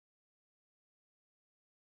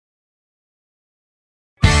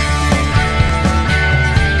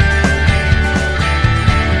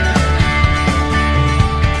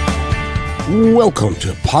Welcome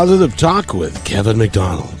to Positive Talk with Kevin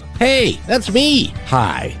McDonald. Hey, that's me.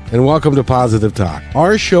 Hi, and welcome to Positive Talk.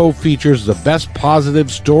 Our show features the best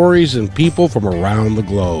positive stories and people from around the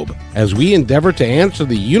globe as we endeavor to answer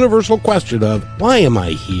the universal question of why am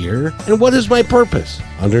I here and what is my purpose?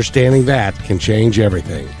 Understanding that can change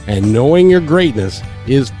everything, and knowing your greatness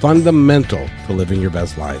is fundamental to living your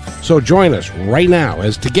best life. So join us right now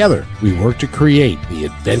as together we work to create the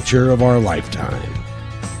adventure of our lifetime.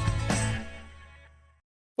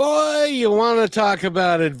 Boy, you want to talk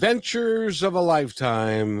about adventures of a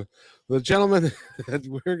lifetime. The gentleman that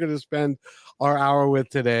we're going to spend our hour with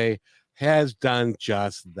today has done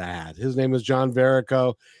just that. His name is John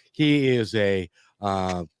Verrico. He is a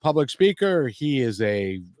public speaker. He is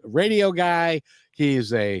a radio guy. He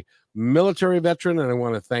is a military veteran, and I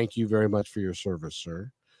want to thank you very much for your service,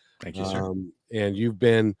 sir. Thank you, sir. And you've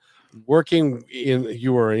been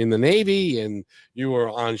you were in the Navy, and you were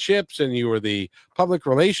on ships, and you were the public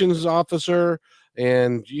relations officer,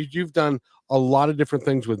 and you've done a lot of different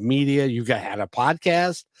things with media. You've had a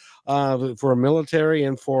podcast for military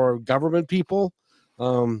and for government people.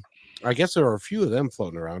 I guess there are a few of them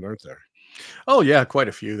floating around, aren't there? Oh, yeah, quite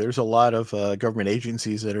a few. There's a lot of government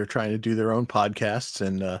agencies that are trying to do their own podcasts.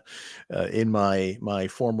 And in my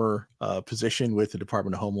former position with the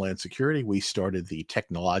Department of Homeland Security, we started the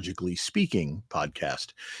Technologically Speaking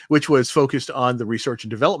podcast, which was focused on the research and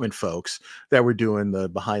development folks that were doing the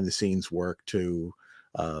behind the scenes work to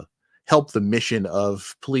help the mission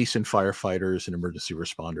of police and firefighters and emergency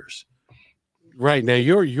responders. Right. Now,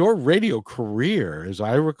 your radio career, as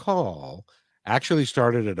I recall, actually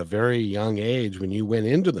started at a very young age when you went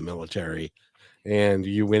into the military, and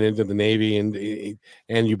you went into the Navy, and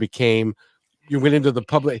you went into the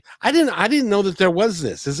public. I didn't know that there was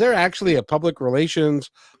this. Is there actually a public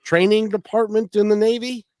relations training department in the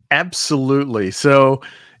Navy? Absolutely. So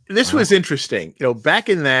this was interesting. Back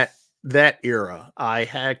in that era, I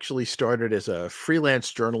actually started as a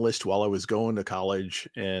freelance journalist while I was going to college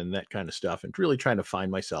and that kind of stuff, and really trying to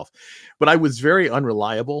find myself. But I was very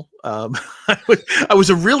unreliable. I was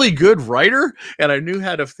a really good writer, and I knew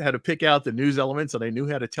how to pick out the news elements, and I knew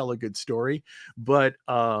how to tell a good story. But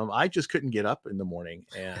I just couldn't get up in the morning,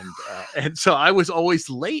 and so I was always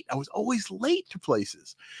late. I was always late to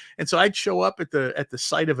places, and so I'd show up at the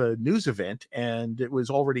site of a news event, and it was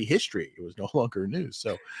already history. It was no longer news.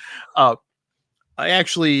 So. I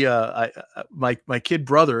actually, my kid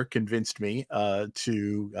brother convinced me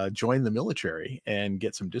to join the military and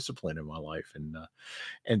get some discipline in my life,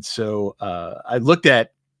 and so I looked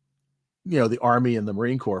at the Army and the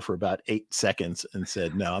Marine Corps for about 8 seconds and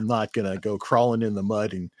said, no, I'm not gonna go crawling in the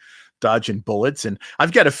mud and dodging bullets, and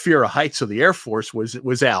I've got a fear of heights, so the Air Force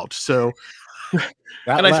was out. So.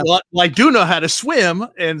 And I said, well, I do know how to swim.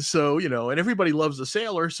 And so, and everybody loves a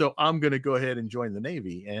sailor. So I'm going to go ahead and join the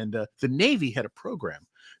Navy. And the Navy had a program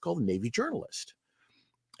called the Navy Journalist.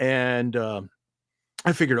 And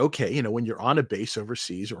I figured, okay, when you're on a base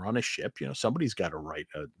overseas or on a ship, somebody's got to write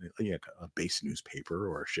a base newspaper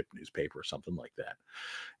or a ship newspaper or something like that.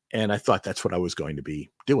 And I thought that's what I was going to be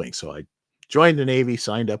doing. So I joined the Navy,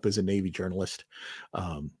 signed up as a Navy journalist.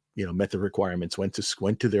 Met the requirements, went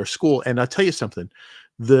to their school. And I'll tell you something,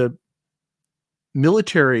 the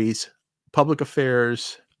military's public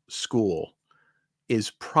affairs school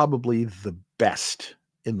is probably the best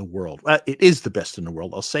in the world. It is the best in the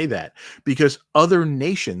world. I'll say that because other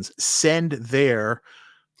nations send their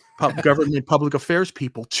government public affairs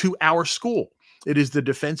people to our school. It is the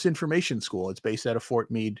Defense Information School. It's based out of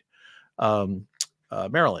Fort Meade,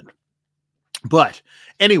 Maryland. But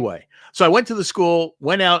anyway, so I went to the school,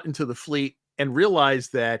 went out into the fleet, and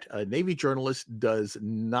realized that a Navy journalist does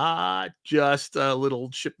not just a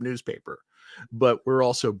little ship newspaper, but we're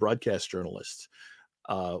also broadcast journalists.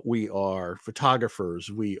 We are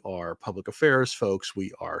photographers, we are public affairs folks,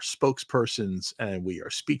 we are spokespersons, and we are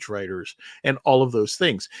speechwriters, and all of those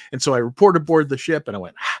things. And so I reported aboard the ship, and I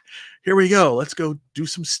went, here we go, let's go do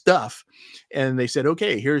some stuff. And they said,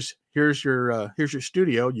 okay, here's your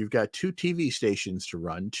studio. You've got 2 TV stations to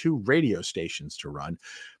run, 2 radio stations to run.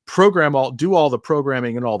 Do all the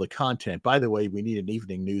programming and all the content. By the way, we need an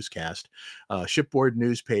evening newscast, shipboard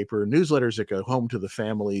newspaper, newsletters that go home to the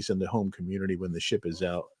families and the home community when the ship is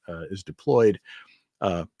out, is deployed.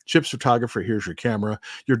 Ship's photographer, here's your camera.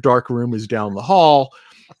 Your dark room is down the hall.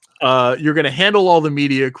 You're going to handle all the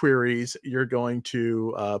media queries. You're going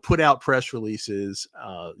to put out press releases.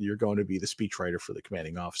 You're going to be the speechwriter for the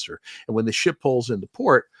commanding officer. And when the ship pulls into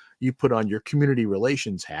port, you put on your community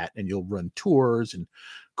relations hat, and you'll run tours and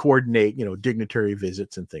coordinate, dignitary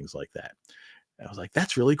visits and things like that. And I was like,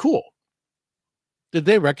 that's really cool. Did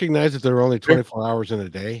they recognize that there were only 24 hours in a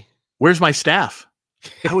day? Where's my staff?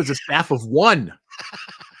 I was a staff of one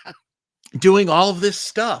doing all of this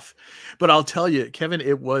stuff. But I'll tell you, Kevin,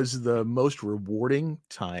 it was the most rewarding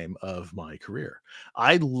time of my career.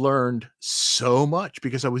 I learned so much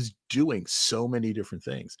because I was doing so many different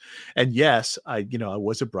things. And yes, I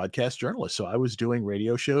was a broadcast journalist. So I was doing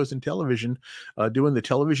radio shows and television, doing the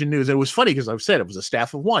television news. And it was funny because I've said it was a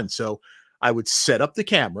staff of one. So I would set up the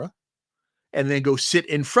camera and then go sit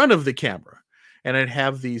in front of the camera. And I'd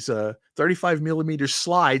have these 35 millimeter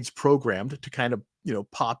slides programmed to kind of,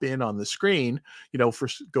 pop in on the screen,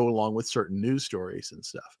 go along with certain news stories and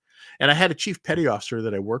stuff. And I had a chief petty officer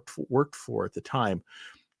that I worked for at the time,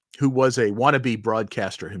 who was a wannabe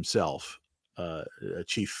broadcaster himself,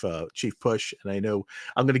 Chief Push. And I know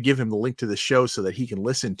I'm going to give him the link to the show so that he can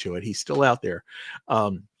listen to it. He's still out there.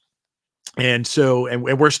 And so, and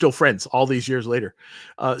we're still friends all these years later.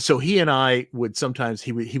 So he and I would sometimes,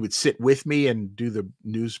 he would sit with me and do the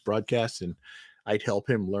news broadcast, and I'd help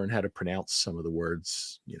him learn how to pronounce some of the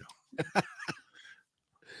words,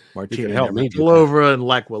 Martina Navratilova and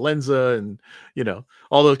L'Aquilenza and,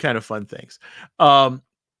 all those kind of fun things. And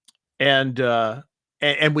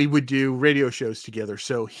we would do radio shows together.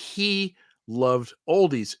 So he loved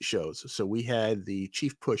oldies shows. So we had the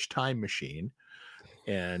Chief Push Time Machine,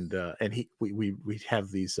 and we'd have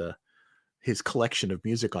these his collection of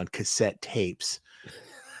music on cassette tapes,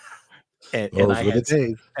 and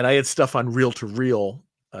I had stuff on reel-to-reel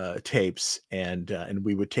tapes, and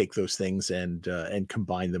we would take those things and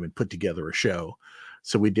combine them and put together a show.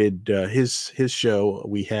 So we did his show.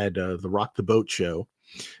 We had the Rock the Boat show,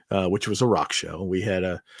 which was a rock show. We had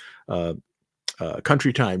a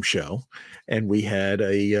country time show, and we had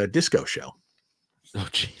a disco show. Oh,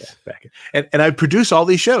 geez. And I'd produce all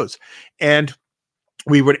these shows, and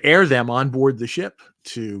we would air them on board the ship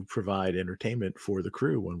to provide entertainment for the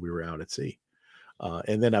crew when we were out at sea.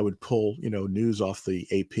 And then I would pull, news off the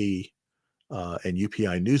AP and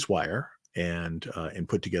UPI Newswire and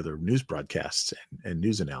put together news broadcasts and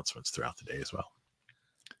news announcements throughout the day as well.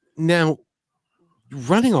 Now,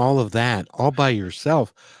 running all of that all by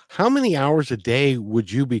yourself, how many hours a day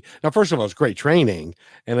would you be? Now, first of all, it's great training,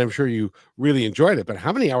 and I'm sure you really enjoyed it, but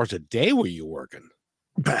how many hours a day were you working?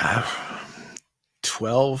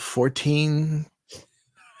 12, 14,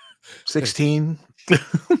 16.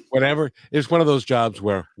 Whatever. It's one of those jobs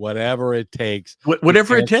where whatever it takes.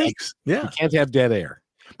 Whatever it takes. Yeah. You can't have dead air.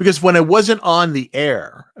 Because when I wasn't on the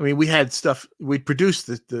air, I mean, we had stuff, we'd produce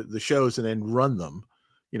the shows and then run them.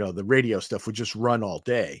 The radio stuff would just run all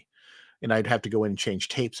day, and I'd have to go in and change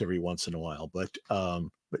tapes every once in a while. But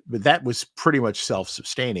that was pretty much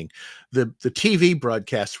self-sustaining. The TV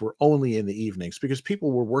broadcasts were only in the evenings because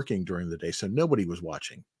people were working during the day, so nobody was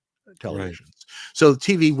watching television. Right. So the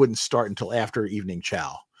TV wouldn't start until after evening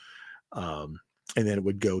chow, and then it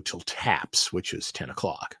would go till taps, which is 10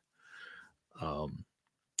 o'clock. And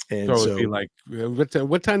so it'd be like,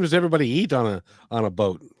 what time does everybody eat on a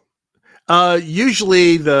boat?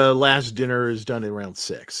 Usually the last dinner is done around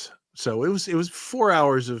 6. So it was 4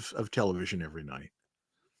 hours of television every night.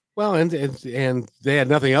 Well, and they had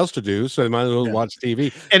nothing else to do, so they might as well watch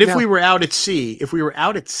TV. And if we were out at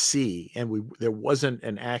sea, and there wasn't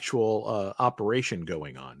an actual operation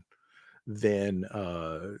going on, then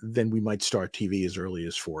we might start TV as early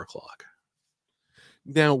as 4 o'clock.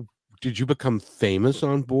 Now, did you become famous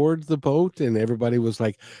on board the boat, and everybody was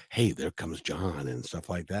like, "Hey, there comes John," and stuff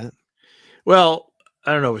like that? Well,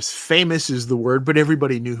 I don't know if famous is the word, but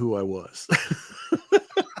everybody knew who I was.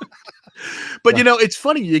 But it's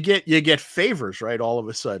funny, you get favors, right? All of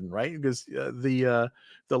a sudden, right? Because the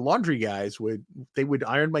laundry guys would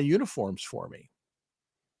iron my uniforms for me.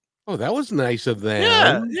 Oh, that was nice of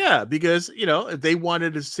them. Yeah, because if they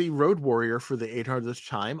wanted to see Road Warrior for the 800th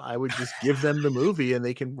time, I would just give them the movie, and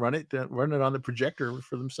they can run it on the projector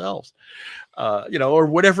for themselves, or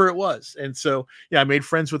whatever it was. And so, I made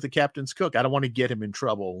friends with the captain's cook. I don't want to get him in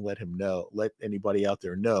trouble, let anybody out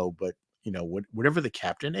there know, but whatever the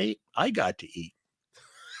captain ate, I got to eat.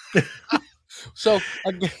 So,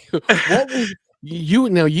 what was you?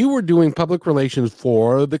 Now you were doing public relations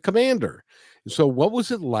for the commander. So what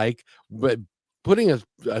was it like putting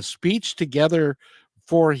a speech together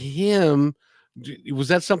for him? Was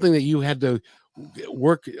that something that you had to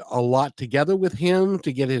work a lot together with him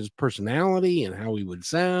to get his personality and how he would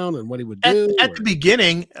sound and what he would do? At the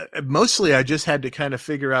beginning, mostly I just had to kind of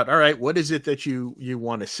figure out, all right, what is it that you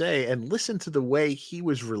want to say, and listen to the way he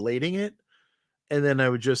was relating it. And then I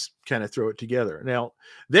would just kind of throw it together. Now,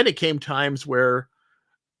 then it came times where,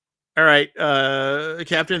 all right,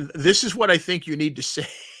 Captain, this is what I think you need to say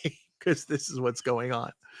because this is what's going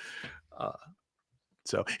on.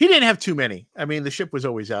 So he didn't have too many. I mean, the ship was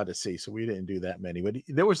always out at sea, so we didn't do that many. But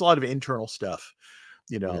there was a lot of internal stuff,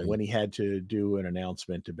 Yeah. when he had to do an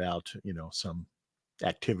announcement about, some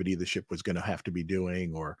activity the ship was going to have to be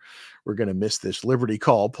doing, or we're going to miss this Liberty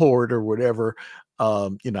call port or whatever. I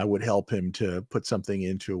would help him to put something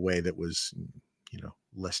into a way that was,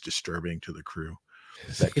 less disturbing to the crew,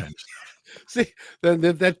 that kind of stuff. See,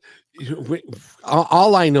 that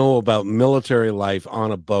all I know about military life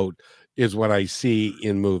on a boat is what I see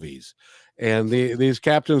in movies, and these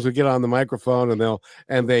captains will get on the microphone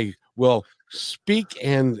and they will speak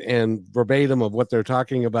and verbatim of what they're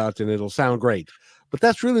talking about, and it'll sound great. But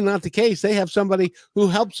that's really not the case. They have somebody who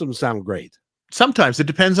helps them sound great. Sometimes it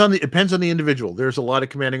depends on the individual. There's a lot of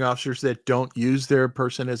commanding officers that don't use their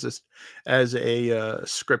person as a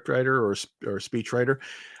script writer or speech writer.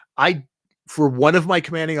 I For one of my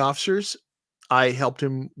commanding officers, I helped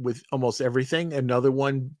him with almost everything. Another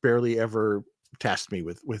one barely ever tasked me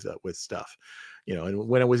with stuff. And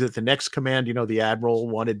when I was at the next command, the admiral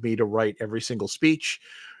wanted me to write every single speech.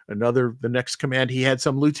 The next command, he had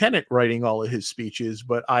some lieutenant writing all of his speeches,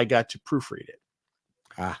 but I got to proofread it.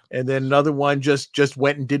 And then another one just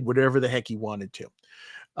went and did whatever the heck he wanted to.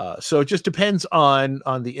 So it just depends on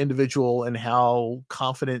the individual and how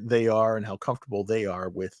confident they are and how comfortable they are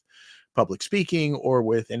with public speaking or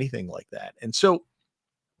with anything like that. And so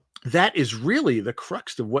that is really the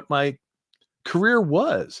crux of what my career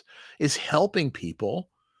is helping people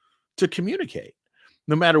to communicate.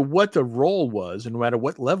 No matter what the role was and no matter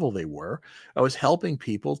what level they were, I was helping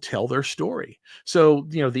people tell their story. So,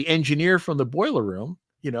 the engineer from the boiler room,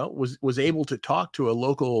 was able to talk to a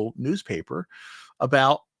local newspaper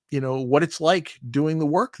about, what it's like doing the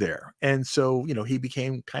work there. And so, he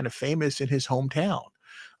became kind of famous in his hometown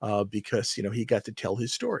because, he got to tell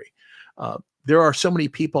his story. There are so many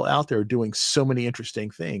people out there doing so many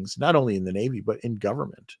interesting things, not only in the Navy, but in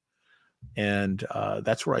government. And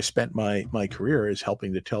that's where I spent my career, is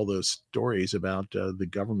helping to tell those stories about the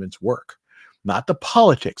government's work, not the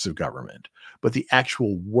politics of government, but the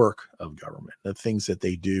actual work of government, the things that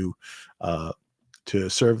they do to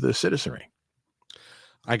serve the citizenry.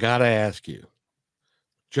 I gotta ask you,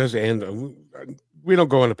 we don't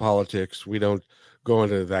go into politics, we don't go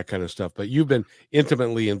into that kind of stuff, but you've been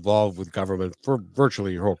intimately involved with government for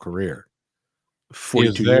virtually your whole career. Is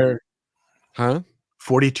 42 years. there, huh?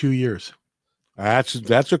 42 years. That's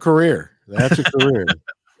a career. That's a career.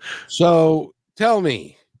 So tell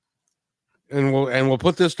me, and we'll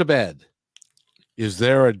put this to bed. Is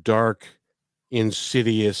there a dark,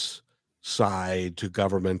 insidious side to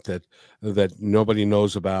government that nobody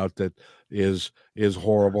knows about, that is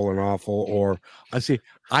horrible and awful? Or I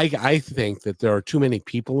think that there are too many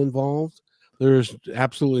people involved. There's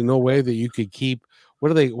absolutely no way that you could keep, what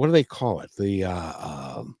do they call it?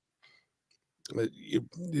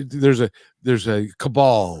 There's a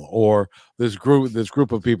cabal, or this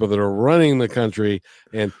group of people that are running the country,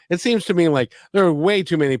 and it seems to me like there are way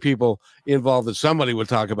too many people involved that somebody would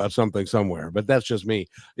talk about something somewhere. But that's just me.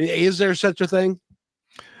 Is there such a thing?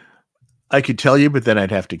 I could tell you, but then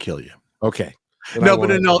I'd have to kill you. Okay. No,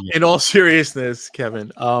 but in all seriousness,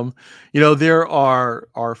 Kevin, there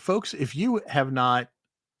are folks, if you have not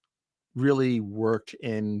really worked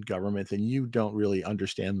in government, then you don't really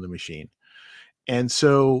understand the machine. And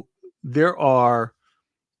so there are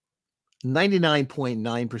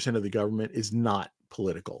 99.9% of the government is not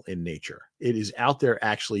political in nature. It is out there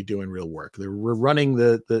actually doing real work. We're running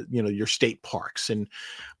your state parks, and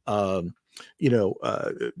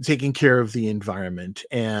taking care of the environment,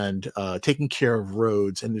 and taking care of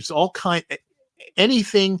roads. And there's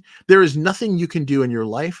anything. There is nothing you can do in your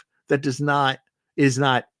life that is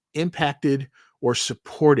not impacted or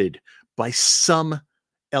supported by some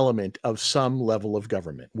element of some level of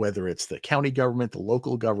government, whether it's the county government, the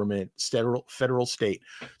local government, federal, state.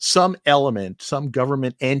 Some element, some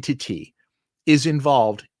government entity is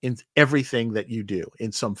involved in everything that you do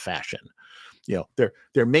in some fashion.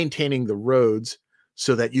 They're maintaining the roads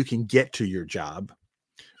so that you can get to your job,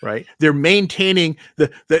 right? They're maintaining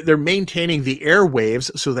the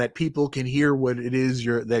airwaves so that people can hear what it is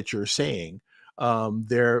that you're saying.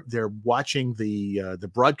 They're watching the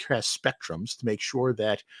broadcast spectrums to make sure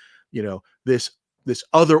that this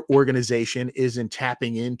other organization isn't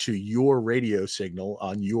tapping into your radio signal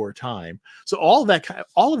on your time. So all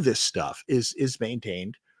of this stuff is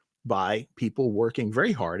maintained by people working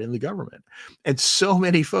very hard in the government. And so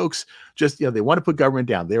many folks just, they want to put government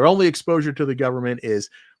down. Their only exposure to the government is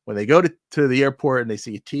when they go to the airport and they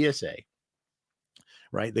see TSA,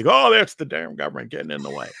 right? They go, oh, that's the damn government getting in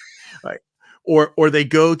the way, right? or they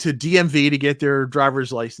go to DMV to get their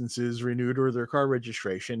driver's licenses renewed or their car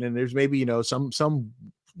registration, and there's maybe some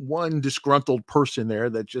one disgruntled person there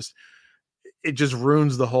that just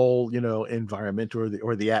ruins the whole environment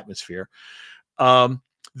or the atmosphere. Um,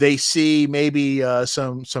 they see maybe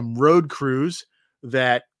some road crews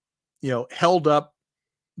that held up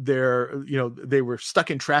they were stuck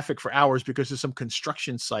in traffic for hours because of some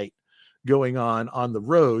construction site going on the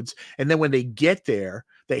roads. And then when they get there,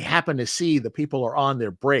 they happen to see the people are on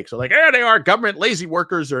their brakes. They're like, there they are, government lazy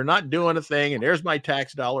workers. They're not doing a thing. And there's my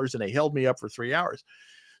tax dollars. And they held me up for 3 hours.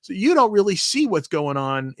 So you don't really see what's going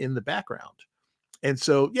on in the background. And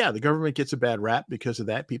so, yeah, the government gets a bad rap because of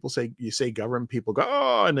that. You say government, people go,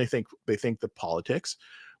 oh, and they think the politics,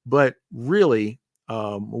 but really,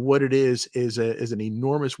 what it is an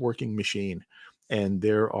enormous working machine, and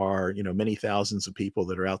there are many thousands of people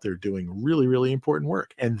that are out there doing really, really important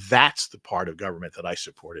work, and that's the part of government that I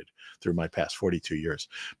supported through my past 42 years.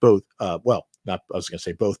 Both, well, not I was going to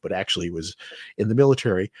say both, but actually it was in the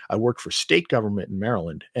military. I worked for state government in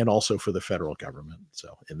Maryland and also for the federal government.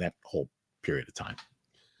 So in that whole period of time.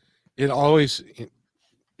 It always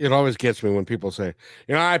gets me when people say,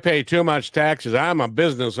 I pay too much taxes. I'm a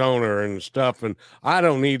business owner and stuff, and I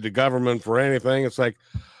don't need the government for anything. It's like,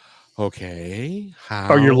 okay, how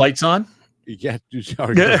are your lights on? Yeah,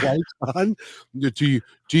 are your lights on? Do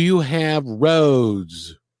you have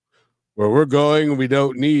roads? Where we're going, we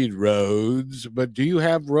don't need roads, but do you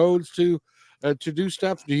have roads to do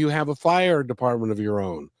stuff? Do you have a fire department of your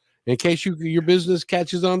own in case your business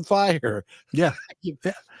catches on fire? Yeah.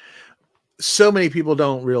 So many people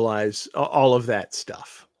don't realize all of that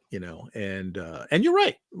stuff, and you're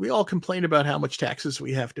right. We all complain about how much taxes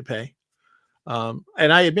we have to pay.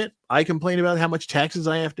 And I admit I complain about how much taxes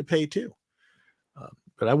I have to pay too.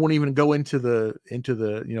 But I won't even go into the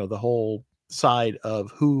the whole side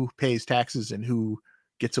of who pays taxes and who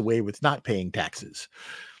gets away with not paying taxes.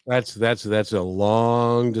 That's a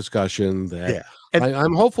long discussion that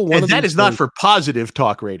I'm hopeful one and of that is not for positive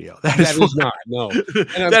talk radio. That is not. No.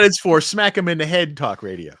 That is for smack them in the head talk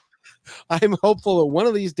radio. I'm hopeful that one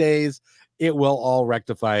of these days it will all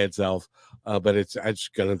rectify itself, but it's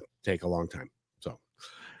going to take a long time. So,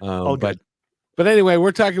 but anyway,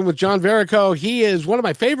 we're talking with John Verrico. He is one of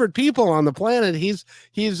my favorite people on the planet. He's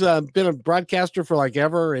been a broadcaster for like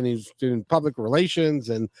ever, and he's doing public relations,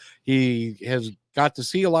 and he has got to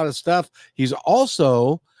see a lot of stuff. He's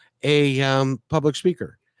also a public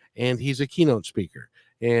speaker, and he's a keynote speaker.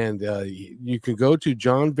 And you can go to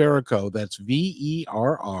John Verrico, that's VERRICO.com.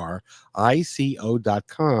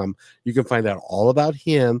 You can find out all about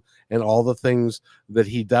him and all the things that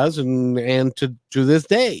he does and to this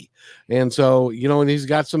day. And so, and he's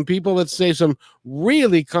got some people that say some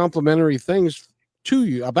really complimentary things to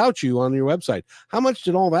you about you on your website. How much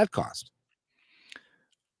did all that cost?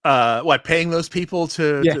 Paying those people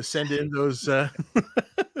to send in those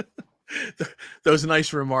those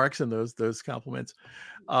nice remarks and those compliments.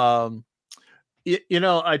 I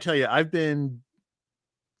tell you, I've been,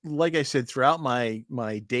 like I said, throughout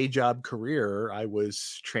my day job career, I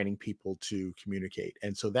was training people to communicate.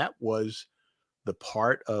 And so that was the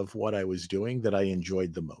part of what I was doing that I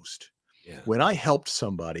enjoyed the most. Yeah. When I helped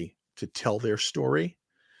somebody to tell their story,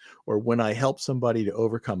 or when I helped somebody to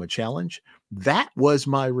overcome a challenge, that was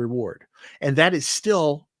my reward. And that is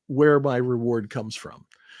still where my reward comes from.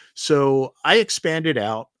 So I expanded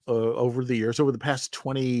out over the years, over the past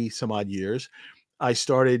 20 some odd years. I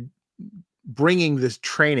started bringing this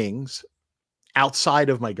trainings outside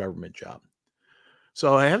of my government job.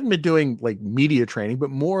 So I haven't been doing like media training, but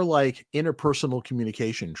more like interpersonal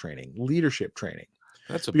communication training, leadership training.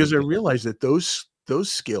 That's because I realized that those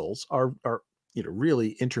skills are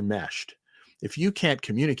really intermeshed. If you can't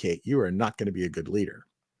communicate, you are not going to be a good leader.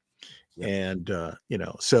 Yeah. And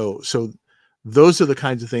so those are the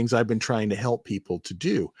kinds of things I've been trying to help people to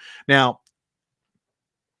do. Now,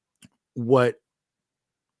 where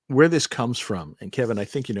this comes from, and Kevin, I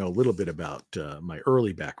think you know a little bit about my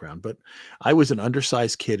early background, but I was an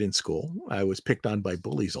undersized kid in school. I was picked on by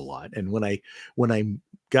bullies a lot. And when I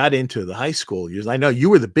got into the high school years, I know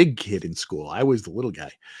you were the big kid in school. I was the little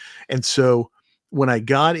guy. And so when I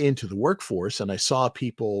got into the workforce and I saw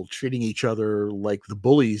people treating each other like the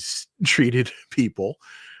bullies treated people,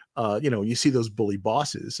 you see those bully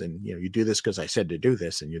bosses and, you do this because I said to do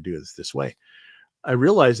this and you do this way. I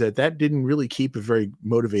realized that didn't really keep a very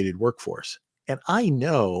motivated workforce. And I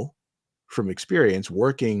know from experience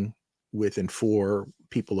working with and for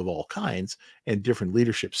people of all kinds and different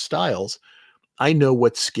leadership styles, I know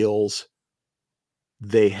what skills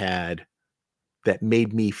they had that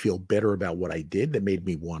made me feel better about what I did, that made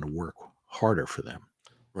me want to work harder for them.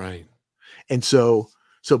 Right. And so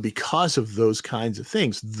because of those kinds of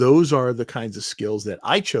things, those are the kinds of skills that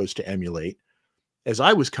I chose to emulate as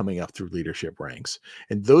I was coming up through leadership ranks.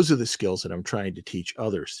 And those are the skills that I'm trying to teach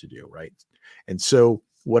others to do, right? And so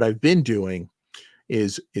what I've been doing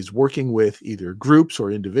is working with either groups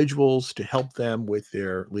or individuals to help them with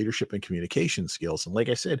their leadership and communication skills. And like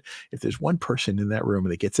I said, if there's one person in that room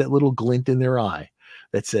and it gets that little glint in their eye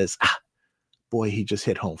that says, boy, he just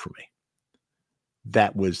hit home for me.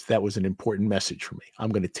 That was an important message for me.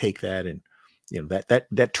 I'm going to take that, and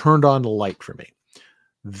that turned on the light for me.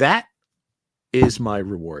 That is my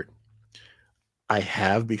reward. I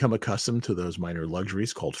have become accustomed to those minor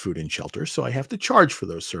luxuries called food and shelter, so I have to charge for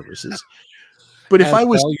those services. But if As I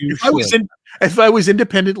was well you if I was should. if I was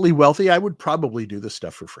independently wealthy, I would probably do this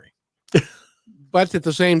stuff for free. But at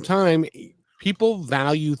the same time, people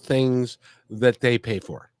value things that they pay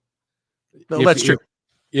for. No, If that's true.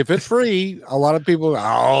 if it's free, a lot of people,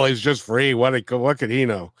 oh, it's just free. What could he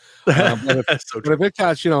know? That's so But true. if it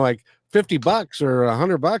costs, like $50 or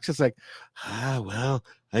 $100, it's like, well,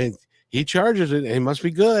 he charges it. It must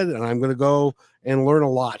be good, and I'm going to go and learn a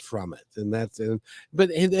lot from it. And that's but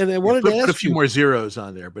I wanted to Put a ask few you. more zeros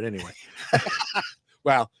on there, but anyway.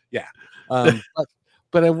 Well, yeah,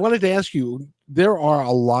 but I wanted to ask you. There are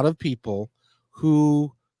a lot of people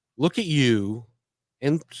who look at you,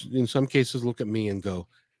 and in some cases look at me and go,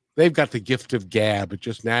 they've got the gift of gab. It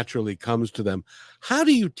just naturally comes to them. How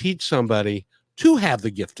do you teach somebody to have the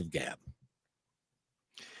gift of gab?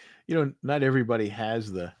 Not everybody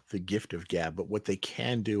has the gift of gab, but what they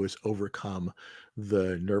can do is overcome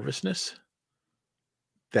the nervousness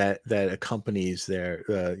that accompanies their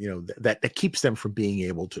that keeps them from being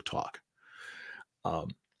able to talk.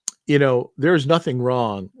 Um, there's nothing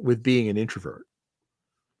wrong with being an introvert.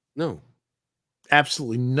 No.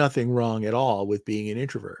 Absolutely nothing wrong at all with being an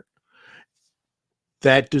introvert.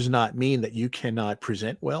 That does not mean that you cannot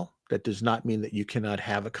present well. That does not mean that you cannot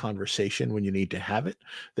have a conversation when you need to have it.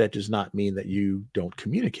 That does not mean that you don't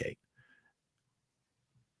communicate.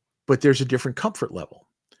 But there's a different comfort level.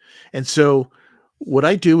 And so what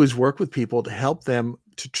I do is work with people to help them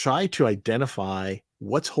to try to identify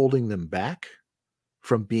what's holding them back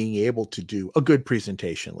from being able to do a good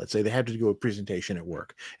presentation. Let's say they have to do a presentation at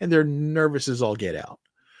work and they're nervous as all get out.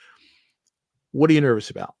 What are you nervous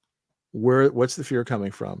about? What's the fear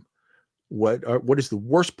coming from? What is the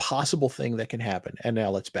worst possible thing that can happen? And now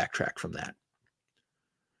let's backtrack from that.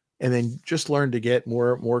 And then just learn to get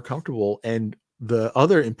more comfortable. And the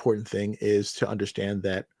other important thing is to understand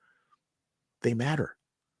that they matter.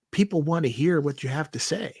 People want to hear what you have to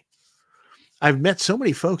say. I've met so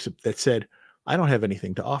many folks that said, I don't have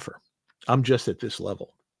anything to offer. I'm just at this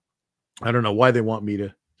level. I don't know why they want me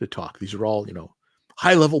to talk. These are all,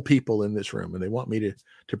 high level people in this room, and they want me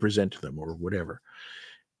to present to them or whatever.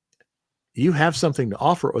 You have something to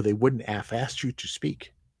offer, or they wouldn't have asked you to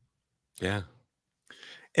speak. Yeah.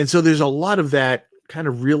 And so there's a lot of that kind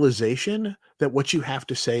of realization that what you have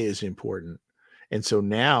to say is important. And so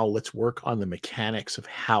now let's work on the mechanics of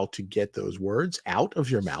how to get those words out of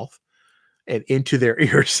your mouth and into their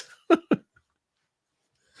ears.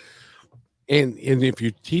 And if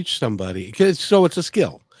you teach somebody, so it's a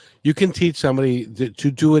skill, you can teach somebody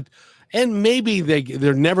to do it, and maybe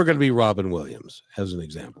they're never going to be Robin Williams, as an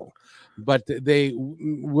example, but they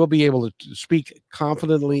will be able to speak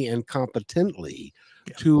confidently and competently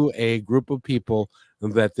to a group of people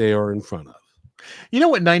that they are in front of. You know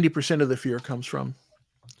what 90% of the fear comes from?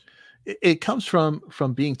 It comes from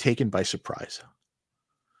being taken by surprise.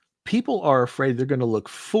 People are afraid they're going to look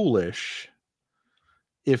foolish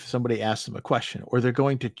if somebody asks them a question, or they're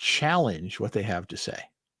going to challenge what they have to say.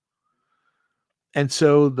 And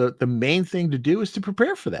so the main thing to do is to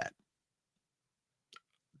prepare for that.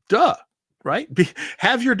 Duh, right?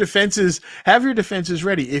 Have your defenses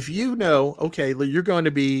ready. If you know, okay, you're going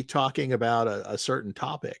to be talking about a certain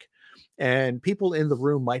topic, and people in the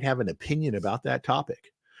room might have an opinion about that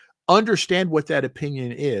topic. Understand what that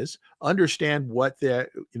opinion is. Understand what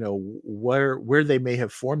where they may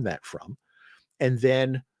have formed that from, and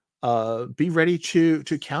then be ready to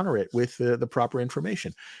counter it with the proper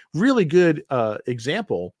information. Really good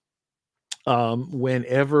example.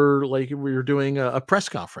 Whenever like we were doing a press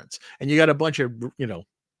conference and you got a bunch of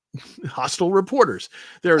hostile reporters,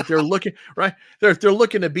 they're looking right. They're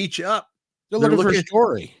looking to beat you up. They're looking for a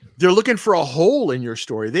story. They're looking for a hole in your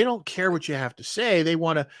story. They don't care what you have to say. They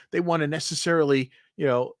want to necessarily,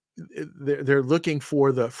 they're looking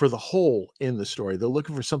for the hole in the story. They're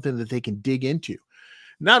looking for something that they can dig into.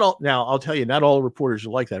 Now I'll tell you, not all reporters are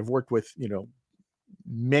like that. I've worked with,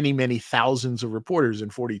 many, many thousands of reporters in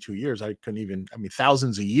 42 years. I couldn't even,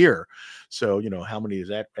 thousands a year. So, how many does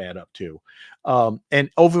that add up to? And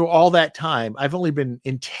over all that time, I've only been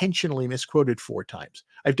intentionally misquoted 4 times.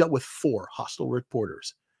 I've dealt with 4 hostile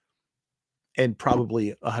reporters and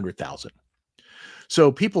probably 100,000.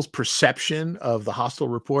 So people's perception of the hostile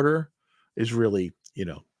reporter is really,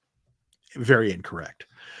 very incorrect.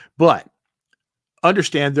 But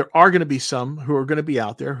understand there are going to be some who are going to be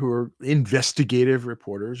out there who are investigative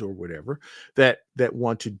reporters or whatever that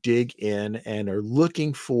want to dig in and are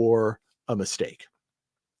looking for a mistake.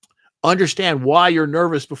 Understand why you're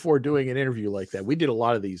nervous before doing an interview like that. We did a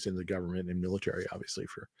lot of these in the government and military, obviously,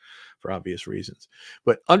 for obvious reasons.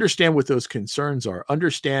 But understand what those concerns are.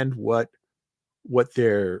 Understand what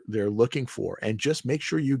they're looking for, and just make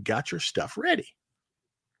sure you got your stuff ready.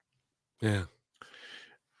 Yeah.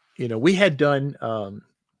 We had done,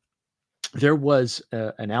 there was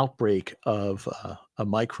an outbreak of a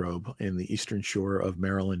microbe in the eastern shore of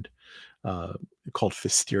Maryland called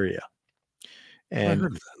Pfiesteria. And I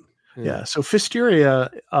heard that. yeah, so Pfiesteria,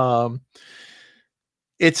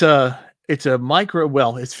 it's a microbe.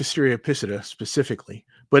 Well, it's Pfiesteria piscata specifically,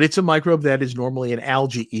 but it's a microbe that is normally an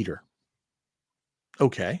algae eater.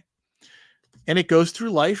 Okay. And it goes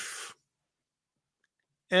through life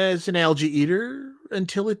as an algae eater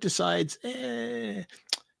until it decides, I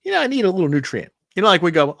need a little nutrient.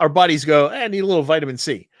 Like our bodies go, I need a little vitamin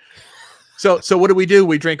C. So what do?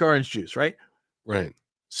 We drink orange juice, right? Right.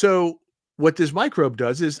 So what this microbe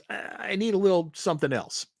does is, I need a little something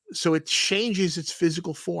else. So it changes its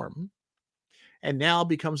physical form and now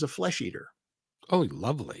becomes a flesh eater. Oh,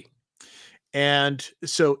 lovely. And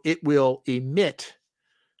so it will emit,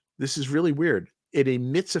 this is really weird, it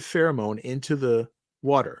emits a pheromone into the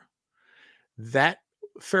water. That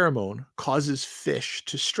pheromone causes fish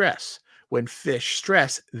to stress. When fish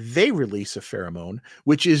stress, they release a pheromone,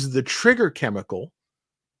 which is the trigger chemical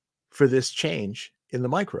for this change in the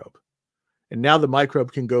microbe. And now the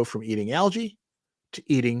microbe can go from eating algae to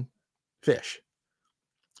eating fish.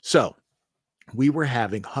 So we were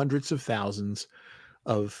having hundreds of thousands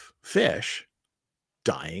of fish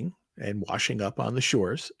dying and washing up on the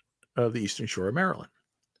shores of the eastern shore of Maryland.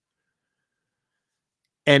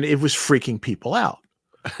 And it was freaking people out.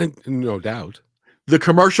 No doubt. The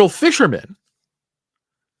commercial fishermen,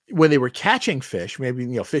 when they were catching fish,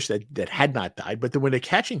 maybe, fish that had not died, but then when they're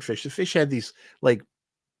catching fish, the fish had these like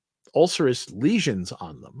ulcerous lesions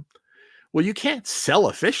on them. Well, you can't sell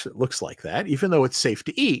a fish that looks like that, even though it's safe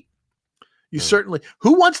to eat. You certainly,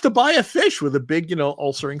 who wants to buy a fish with a big,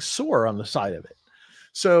 ulcering sore on the side of it?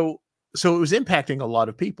 So it was impacting a lot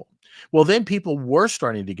of people. Well, then people were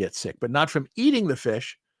starting to get sick, but not from eating the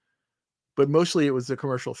fish, but mostly it was the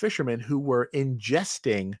commercial fishermen who were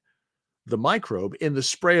ingesting the microbe in the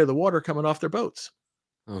spray of the water coming off their boats.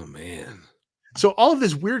 Oh, man. So all of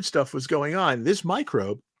this weird stuff was going on. This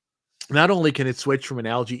microbe, not only can it switch from an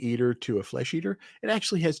algae eater to a flesh eater, it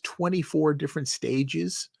actually has 24 different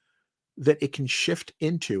stages that it can shift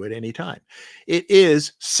into at any time. It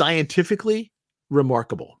is scientifically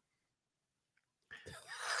remarkable,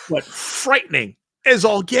 but frightening as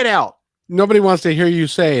all get out. Nobody wants to hear you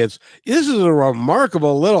say this is a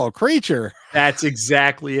remarkable little creature. That's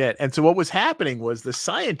exactly it. And so what was happening was the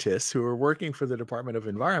scientists who were working for the Department of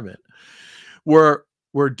Environment were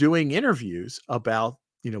doing interviews about,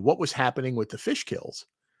 what was happening with the fish kills.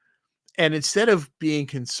 And instead of being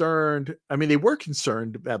concerned, they were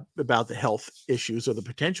concerned about the health issues or the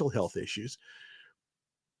potential health issues,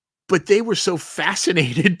 but they were so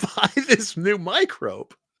fascinated by this new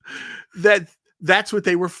microbe that that's what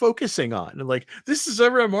they were focusing on. And like, this is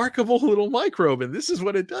a remarkable little microbe and this is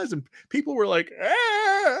what it does. And people were like,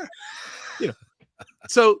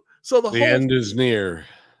 so the whole end is near.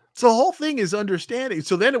 So the whole thing is understanding.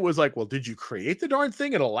 So then it was like, well, did you create the darn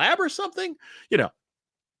thing in a lab or something?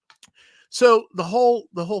 So the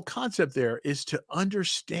whole concept there is to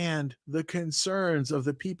understand the concerns of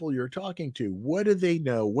the people you're talking to. What do they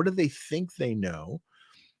know? What do they think they know?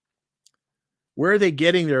 Where are they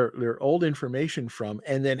getting their old information from?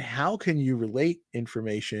 And then how can you relate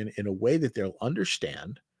information in a way that they'll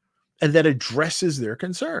understand and that addresses their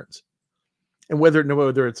concerns? And whether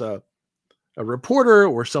it's a reporter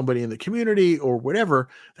or somebody in the community or whatever,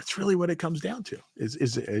 that's really what it comes down to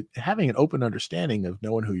is having an open understanding of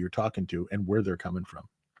knowing who you're talking to and where they're coming from.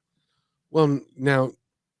 Well, now,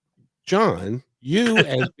 John, you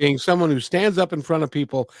as being someone who stands up in front of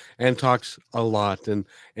people and talks a lot and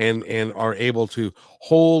are able to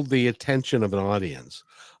hold the attention of an audience.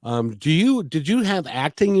 Did you have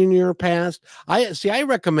acting in your past? I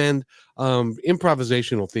recommend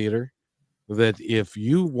improvisational theater. That if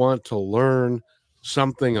you want to learn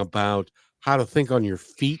something about how to think on your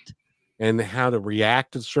feet and how to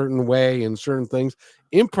react a certain way in certain things.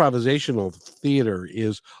 Improvisational theater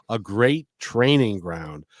is a great training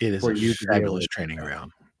ground It is for a you to be able fabulous to do training that.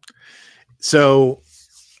 ground. So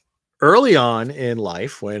early on in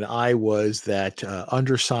life, when I was that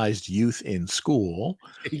undersized youth in school,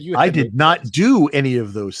 You I had no did not choice. do any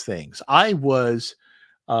of those things. I was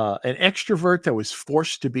an extrovert that was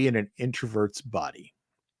forced to be in an introvert's body,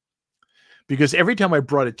 because every time I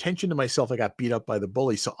brought attention to myself, I got beat up by the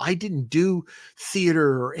bully. So I didn't do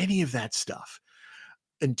theater or any of that stuff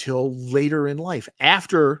until later in life.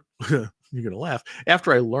 After, you're going to laugh,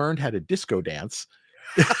 after I learned how to disco dance.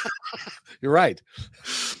 You're right.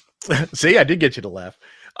 See, I did get you to laugh.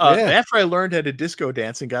 Yeah. After I learned how to disco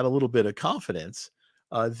dance and got a little bit of confidence,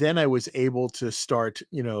 then I was able to start,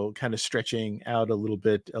 kind of stretching out a little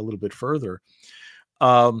bit further.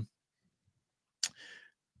 Um,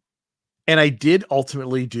 and I did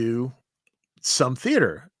ultimately do some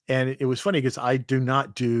theater. And it was funny because I do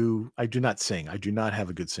not sing. I do not have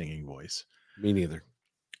a good singing voice, Me neither.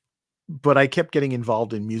 but I kept getting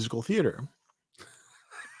involved in musical theater.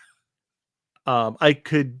 I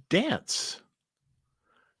could dance.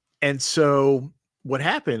 And so what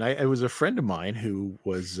happened, I was a friend of mine who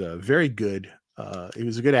was very good. He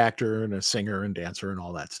was a good actor and a singer and dancer and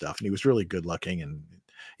all that stuff. And he was really good looking. And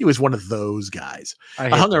he was one of those guys. I I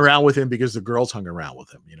hate hung those. around with him because the girls hung around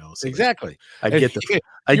with him, so Exactly. I'd And get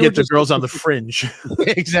I'd you were get the just girls on the fringe.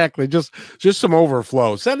 exactly. Just some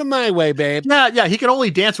overflow. Send them my way, babe. Yeah. He could only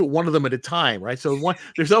dance with one of them at a time, right? So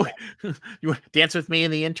there's always, you want to dance with me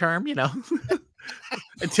in the interim,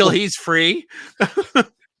 until he's free.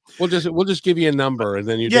 We'll just give you a number, and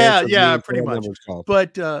then you dance with Yeah, me pretty until that much. number's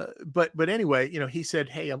called. But anyway, he said,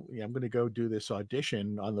 "Hey, I'm going to go do this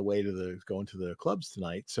audition on the way to going to the clubs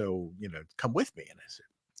tonight. So, come with me." And I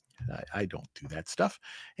said, I don't do that stuff.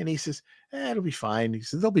 And he says, it'll be fine. He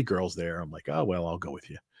says, there'll be girls there. I'm like, oh, well, I'll go with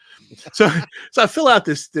you. So, so I fill out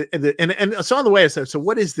this, and so on the way I said, so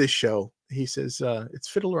what is this show? He says, it's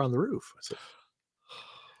Fiddler on the Roof. I said,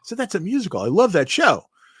 so that's a musical. I love that show.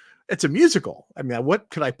 It's a musical. I mean, what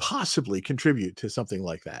could I possibly contribute to something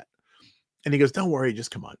like that? And he goes, don't worry,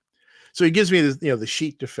 just come on. So he gives me this, the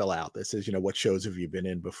sheet to fill out that says, what shows have you been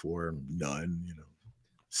in before? None,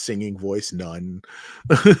 singing voice, none.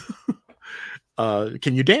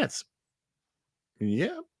 Can you dance?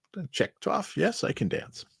 Yeah. Checked off. Yes, I can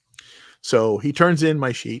dance. So he turns in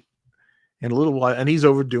my sheet, and a little while, and he's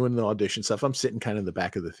over doing the audition stuff. I'm sitting kind of in the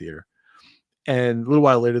back of the theater. And a little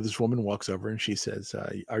while later, this woman walks over and she says,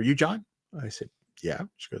 are you John? I said, yeah.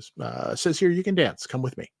 She goes, says here, you can dance. Come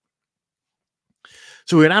with me.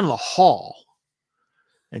 So we went out in the hall,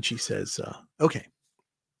 and she says, okay,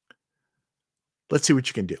 let's see what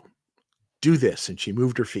you can do. Do this. And she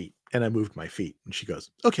moved her feet, and I moved my feet. And she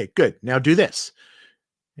goes, okay, good. Now do this.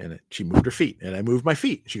 And she moved her feet, and I moved my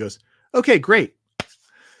feet. She goes, okay, great.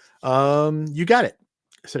 You got it.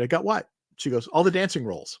 I said, I got what? She goes, all the dancing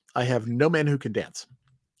roles. I have no men who can dance.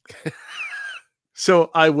 So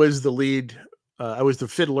I was the lead. I was the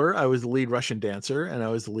fiddler. I was the lead Russian dancer, and I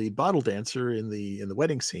was the lead bottle dancer in the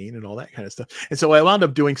wedding scene and all that kind of stuff. And so I wound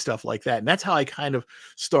up doing stuff like that. And that's how I kind of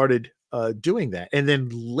started doing that. And then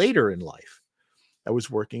later in life, I was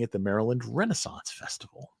working at the Maryland Renaissance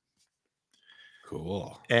Festival.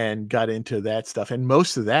 Cool. And got into that stuff. And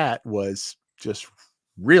most of that was just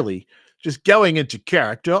really just going into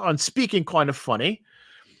character on speaking kind of funny.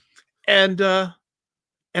 And I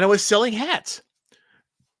was selling hats.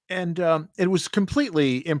 And it was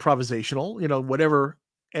completely improvisational, whatever.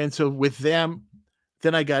 And so with them,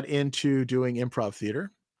 then I got into doing improv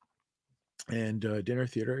theater and dinner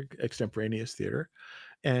theater, extemporaneous theater,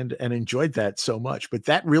 and enjoyed that so much. But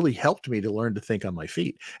that really helped me to learn to think on my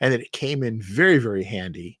feet. And it came in very, very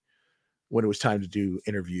handy when it was time to do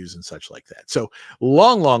interviews and such like that. So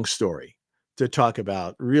long story to talk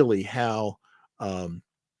about really how,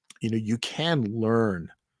 you can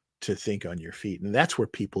learn to think on your feet. And that's where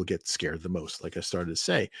people get scared the most. Like I started to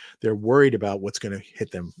say, they're worried about what's going to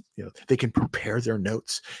hit them. They can prepare their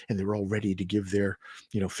notes and they're all ready to give their,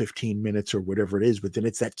 15 minutes or whatever it is. But then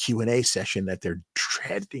it's that Q&A session that they're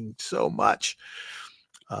dreading so much.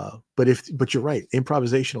 But you're right.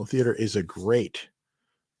 Improvisational theater is a great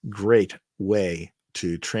way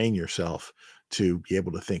to train yourself to be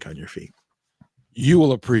able to think on your feet. You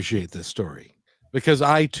will appreciate this story because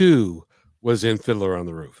I too was in Fiddler on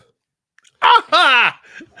the Roof.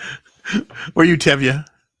 Were you Tevye?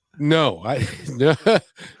 No,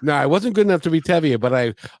 I wasn't good enough to be Tevye,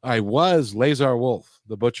 but I was Lazar Wolf,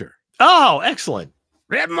 the butcher. Oh, excellent.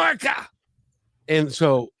 Red Marca. And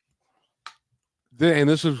so and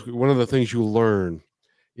this is one of the things you learn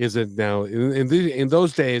is that now in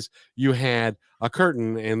those days you had a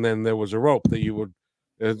curtain and then there was a rope that you would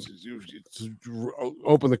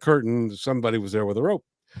open the curtain. Somebody was there with a rope,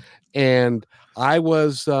 and I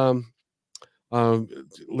was Lazar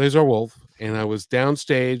Wolf, and I was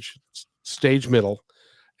downstage, stage middle,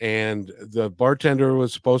 and the bartender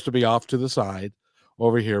was supposed to be off to the side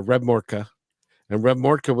over here, Reb Morka, and Reb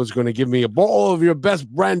Morka was going to give me a bowl of your best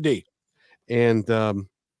brandy. And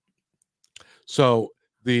so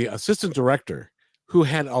the assistant director, who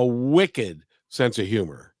had a wicked sense of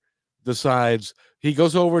humor, decides he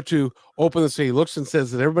goes over to open the seat. He looks and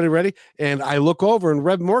says, "Is everybody ready?" And I look over, and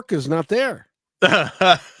Reb Morka is not there.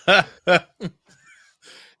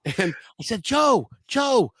 And I said, Joe,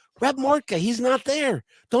 Reb Morka, he's not there.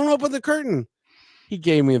 Don't open the curtain. He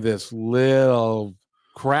gave me this little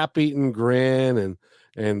crap-eating grin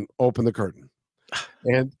and opened the curtain.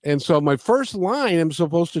 And so my first line, I'm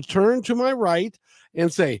supposed to turn to my right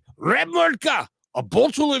and say, Reb Morka, a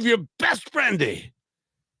bottle of your best brandy.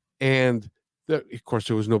 And of course,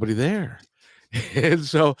 there was nobody there. And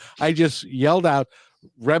so I just yelled out,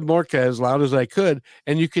 Reb Morka, as loud as I could,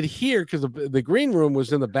 and you could hear, because the green room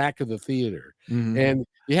was in the back of the theater, and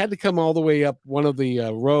you had to come all the way up one of the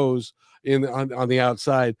rows on the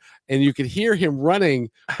outside, and you could hear him running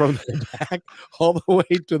from the back all the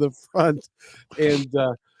way to the front,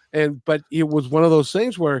 but it was one of those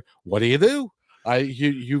things where, what do?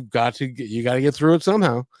 You got to get through it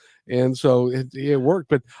somehow, and so it worked.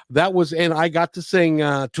 But that was, and I got to sing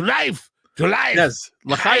to life, yes,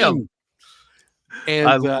 L'chaim. And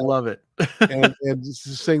I love it. and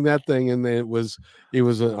sing that thing, and it was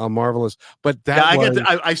a marvelous. But that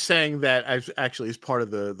I sang that actually as part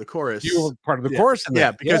of the chorus. You were part of the chorus, in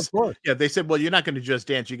that. Because they said, well, you're not going to just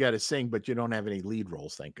dance; you got to sing, but you don't have any lead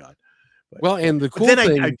roles, thank God. But, well, and the cool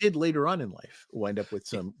thing, I did later on in life wind up with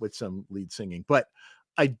some lead singing, but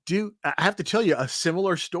I have to tell you a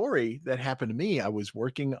similar story that happened to me. I was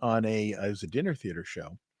working on it was a dinner theater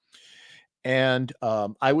show. And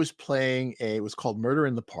I was playing it was called Murder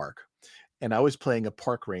in the Park. And I was playing a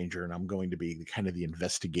park ranger, and I'm going to be kind of the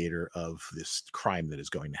investigator of this crime that is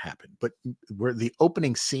going to happen. But where the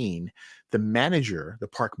opening scene, the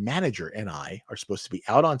park manager, and I are supposed to be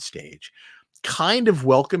out on stage, kind of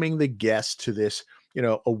welcoming the guests to this,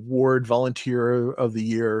 award volunteer of the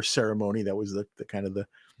year ceremony. That was the kind of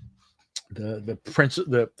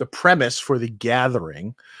the premise for the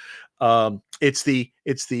gathering. It's the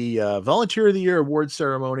volunteer of the year award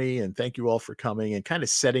ceremony, and thank you all for coming, and kind of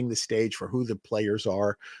setting the stage for who the players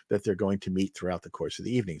are that they're going to meet throughout the course of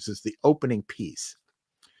the evening. So it's the opening piece.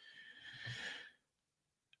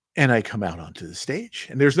 And I come out onto the stage,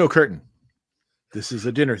 and there's no curtain. This is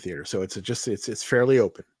a dinner theater, so it's fairly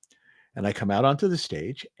open. And I come out onto the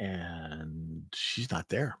stage, and she's not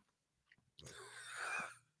there.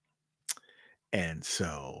 And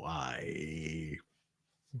so I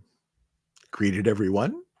greeted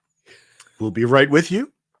everyone. We'll be right with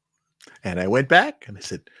you. And I went back and I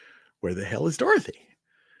said, where the hell is Dorothy?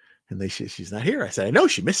 And they said, she's not here. I said, I know,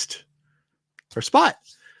 she missed her spot.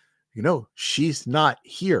 She's not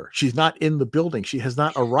here. She's not in the building. She has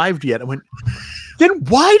not arrived yet. I went, then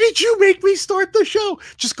why did you make me start the show?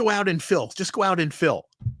 Just go out and fill.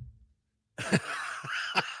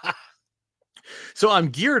 So I'm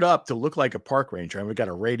geared up to look like a park ranger. I've got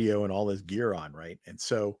a radio and all this gear on, right? And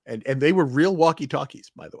so, and they were real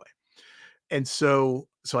walkie-talkies, by the way. And so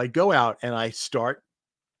I go out and I start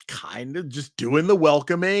kind of just doing the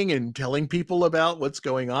welcoming and telling people about what's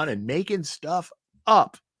going on and making stuff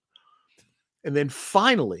up. And then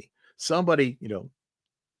finally, somebody,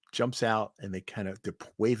 jumps out, and they're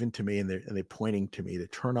waving to me, and they're pointing to me to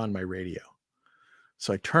turn on my radio.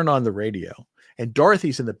 So I turn on the radio, and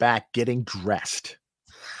Dorothy's in the back getting dressed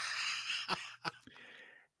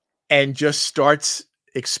and just starts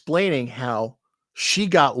explaining how she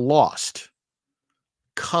got lost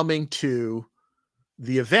coming to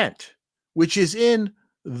the event, which is in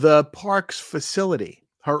the park's facility,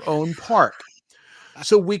 her own park.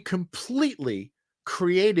 So we completely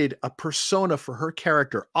created a persona for her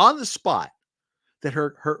character on the spot that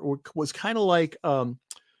her was kind of like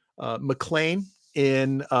McClane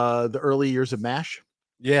in the early years of MASH.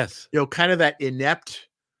 Yes. Kind of that inept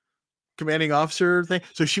commanding officer thing.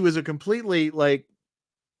 So she was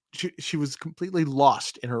she was completely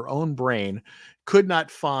lost in her own brain, could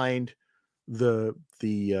not find the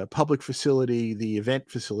public facility, the event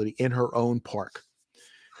facility in her own park.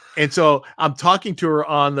 And so I'm talking to her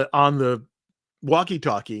on the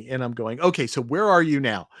walkie-talkie, and I'm going, okay, so where are you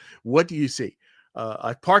now? What do you see?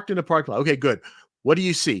 I parked in a parking lot. Okay, good. What do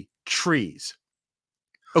you see? Trees.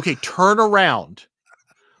 Okay, turn around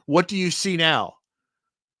What do you see now?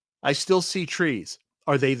 I still see trees.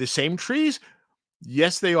 Are they the same trees?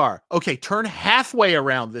 Yes, they are. Okay, turn halfway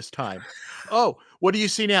around this time. Oh, what do you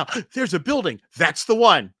see now? There's a building. That's the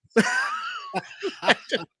one.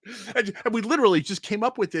 And we literally just came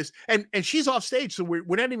up with this, and she's off stage, so we're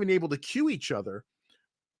not even able to cue each other.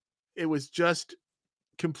 It was just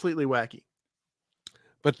completely wacky.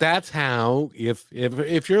 But that's how, if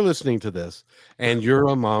you're listening to this and you're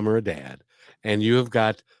a mom or a dad and you have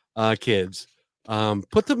got kids,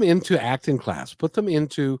 put them into acting class, put them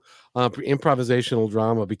into improvisational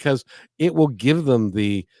drama, because it will give them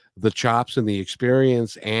the chops and the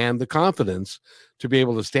experience and the confidence to be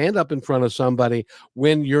able to stand up in front of somebody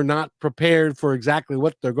when you're not prepared for exactly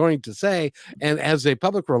what they're going to say. And as a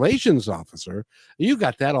public relations officer, you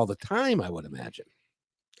got that all the time, I would imagine.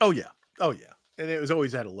 Oh yeah. Oh yeah. And it was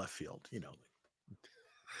always out of left field,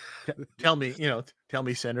 tell me,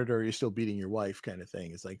 Senator, you're still beating your wife, kind of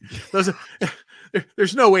thing. It's like those.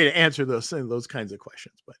 There's no way to answer those kinds of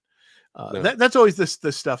questions, but No. that's always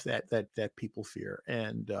the stuff that people fear.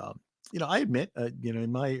 And I admit,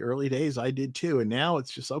 in my early days, I did too. And now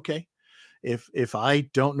it's just okay. If I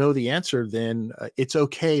don't know the answer, then it's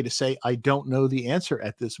okay to say I don't know the answer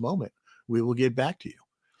at this moment. We will get back to you.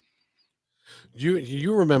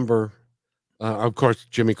 You remember, of course,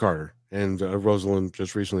 Jimmy Carter, and Rosalind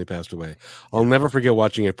just recently passed away. I'll Yeah. never forget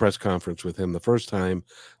watching a press conference with him the first time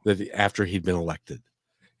after he'd been elected,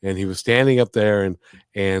 and he was standing up there,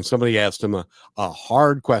 and somebody asked him a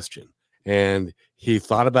hard question, and he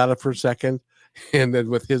thought about it for a second, and then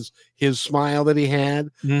with his smile that he had,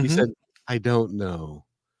 he said, "I don't know,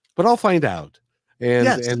 but I'll find out." And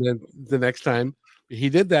Yes. and then the next time he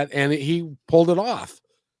did that, and he pulled it off.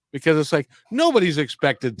 Because it's like nobody's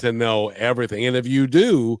expected to know everything. And if you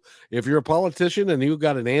do, if you're a politician and you've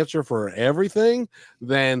got an answer for everything,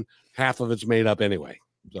 then half of it's made up anyway.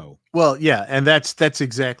 So, Well, yeah, and that's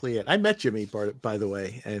exactly it. I met Jimmy, by the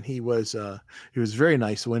way, and he was very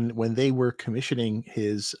nice when they were commissioning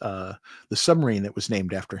his the submarine that was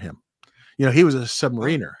named after him. He was a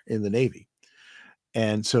submariner in the Navy.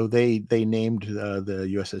 And so they named the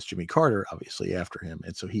USS Jimmy Carter, obviously, after him.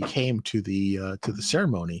 And so he came to the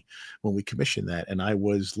ceremony when we commissioned that, and I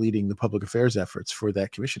was leading the public affairs efforts for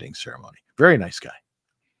that commissioning ceremony. Very nice guy.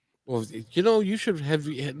 well, you should have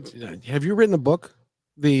you written a book,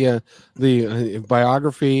 the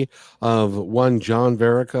biography of one John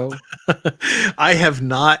Verrico? I have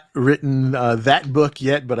not written that book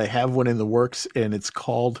yet, but I have one in the works, and it's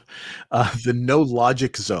called The No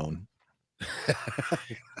Logic Zone.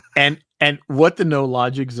 And what the no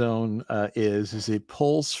logic zone is it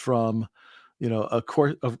pulls from a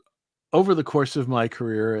course of over the course of my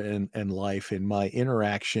career and life, and my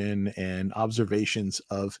interaction and observations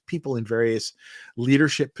of people in various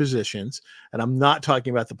leadership positions. And I'm not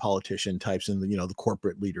talking about the politician types and the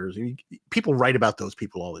corporate leaders. People write about those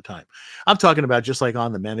people all the time. I'm talking about just like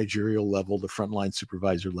on the managerial level, the frontline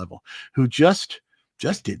supervisor level, who just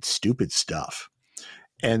did stupid stuff.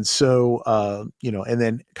 And so and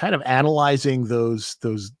then kind of analyzing those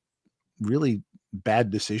really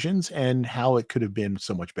bad decisions and how it could have been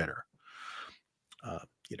so much better.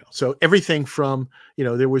 So everything from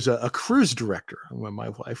there was a cruise director when my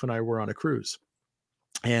wife and I were on a cruise,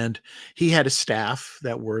 and he had a staff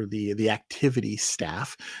that were the activity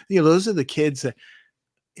staff. Those are the kids that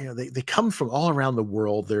they come from all around the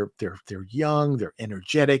world. They're young, they're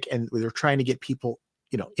energetic, and they're trying to get people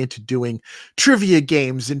into doing trivia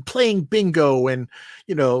games and playing bingo and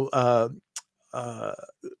uh,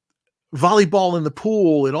 volleyball in the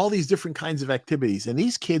pool and all these different kinds of activities. And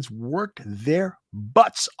these kids worked their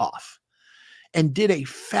butts off and did a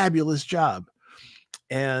fabulous job.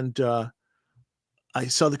 And I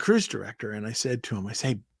saw the cruise director, and I said to him, I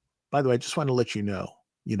say, by the way, I just want to let you know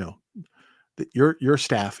that your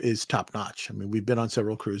staff is top notch. I mean, we've been on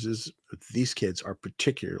several cruises. These kids are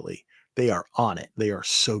they are on it. They are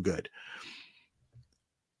so good.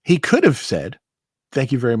 He could have said,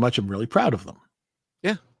 thank you very much. I'm really proud of them.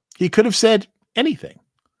 Yeah. He could have said anything.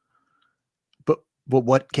 But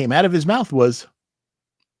what came out of his mouth was,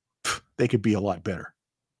 they could be a lot better.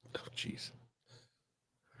 Oh, jeez.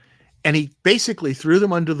 And he basically threw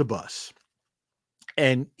them under the bus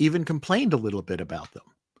and even complained a little bit about them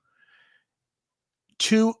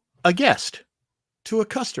to a guest, to a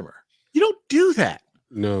customer. You don't do that.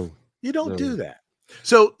 No. You don't do that.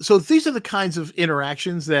 So these are the kinds of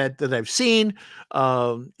interactions that I've seen,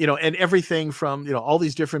 and everything from all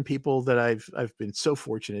these different people that I've been so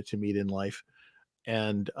fortunate to meet in life,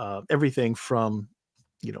 and everything from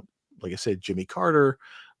like I said, Jimmy Carter.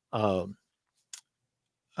 I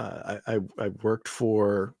worked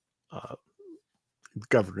for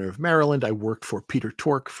governor of Maryland. I worked for Peter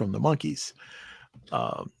Tork from the Monkees.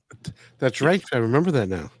 Um, That's right. I remember that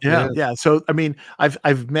now. yeah, yeah. So I mean,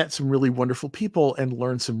 I've met some really wonderful people and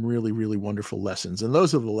learned some really, really wonderful lessons. And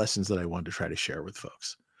those are the lessons that I wanted to try to share with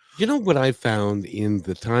folks. You know what I found in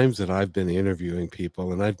the times that I've been interviewing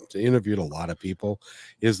people, and I've interviewed a lot of people,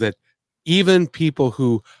 is that even people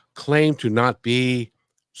who claim to not be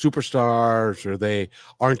superstars or they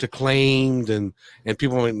aren't acclaimed and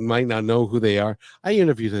people might not know who they are. I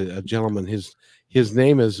interviewed a gentleman, his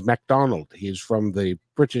name is MacDonald. He's from the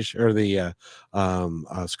British or the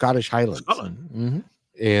Scottish Highlands. Scotland. Mm-hmm.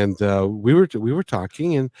 And we were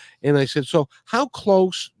talking, and I said, so how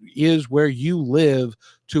close is where you live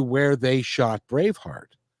to where they shot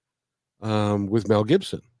Braveheart with Mel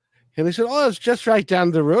Gibson? And he said, oh, it's just right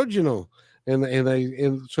down the road, you know. And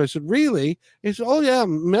so I said, really? He said, oh yeah,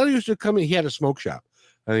 Mel used to come in. He had a smoke shop,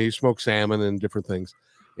 and he smoked salmon and different things.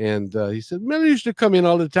 And he said, Mel used to come in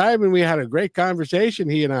all the time, and we had a great conversation,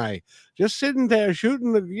 he and I, just sitting there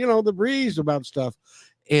shooting the breeze about stuff.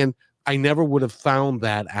 And I never would have found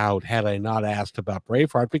that out had I not asked about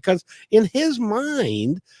Braveheart, because in his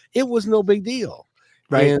mind, it was no big deal.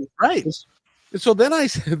 Right. And right. So then I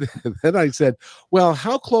said, well,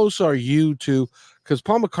 how close are you to, because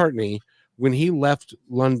Paul McCartney, when he left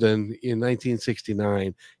London in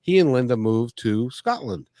 1969, he and Linda moved to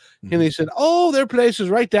Scotland. Mm-hmm. And he said, oh, their place is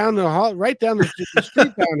right down the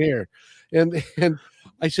street down here. And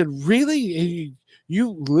I said, really?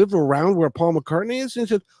 You live around where Paul McCartney is? And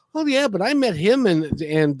he said, oh yeah, but I met him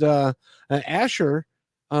and Asher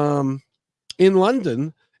in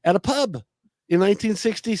London at a pub in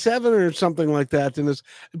 1967 or something like that.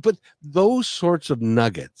 But those sorts of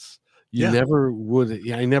nuggets, I never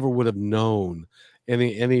would have known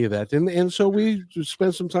any of that. And so we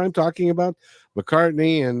spent some time talking about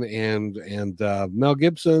McCartney and Mel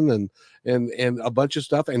Gibson and a bunch of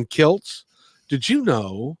stuff and kilts. Did you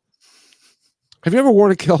know? Have you ever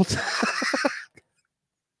worn a kilt?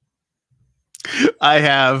 I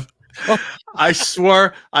have. Oh. I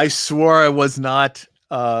swore I was not.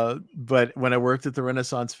 But when I worked at the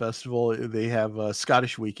Renaissance Festival, they have a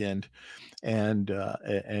Scottish weekend, and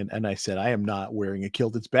I said, I am not wearing a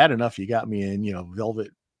kilt. It's bad enough you got me in velvet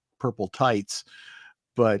purple tights,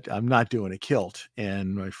 but I'm not doing a kilt.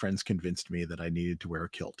 And my friends convinced me that I needed to wear a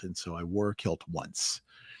kilt, and so I wore a kilt once.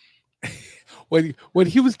 What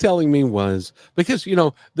he was telling me was, because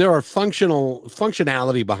there are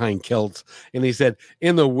functionality behind kilts, and he said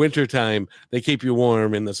in the wintertime they keep you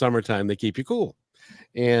warm, in the summertime they keep you cool.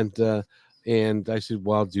 And I said,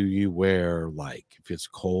 well, do you wear, like, if it's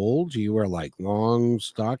cold, do you wear like long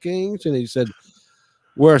stockings? And he said,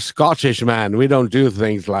 we're a Scottish man, we don't do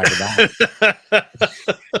things like that.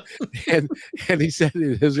 and he said,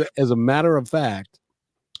 as a matter of fact,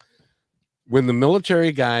 when the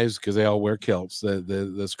military guys, because they all wear kilts,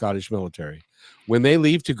 the Scottish military, when they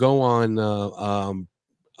leave to go on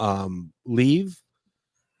leave,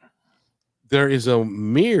 there is a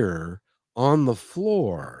mirror on the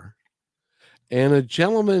floor and a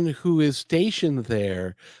gentleman who is stationed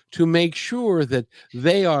there to make sure that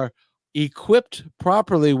they are equipped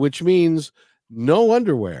properly, which means no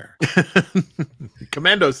underwear.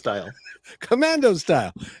 Commando style.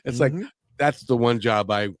 It's like, that's the one job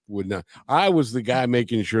I would not. I was the guy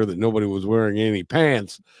making sure that nobody was wearing any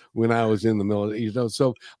pants when I was in the military.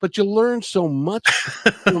 So, but you learn so much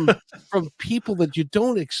from people that you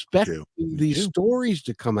don't expect these stories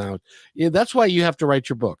to come out. Yeah, that's why you have to write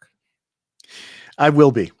your book. I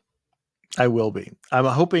will be. I'm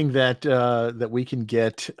hoping that that we can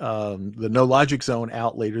get the No Logic Zone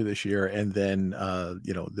out later this year, and then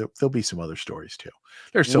there'll be some other stories too.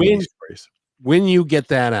 There's so many stories. When you get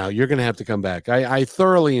that out, you're going to have to come back. I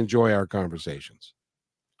thoroughly enjoy our conversations.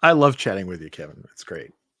 I love chatting with you, Kevin. It's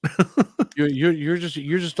great. you're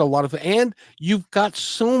just a lot of fun, and you've got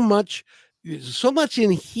so much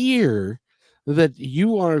in here that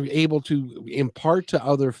you are able to impart to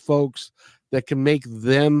other folks that can make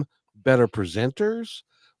them better presenters,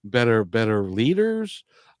 better leaders,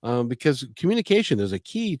 because communication is a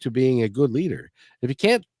key to being a good leader. If you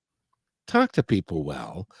can't talk to people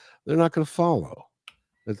well, they're not going to follow.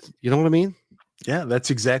 You know what I mean? Yeah,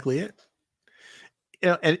 that's exactly it.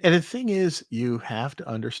 And the thing is, you have to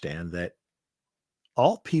understand that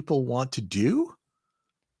all people want to do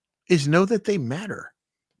is know that they matter.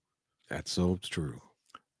 That's so true.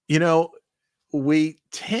 We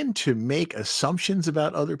tend to make assumptions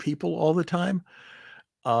about other people all the time.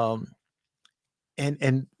 And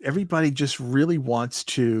everybody just really wants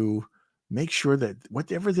to make sure that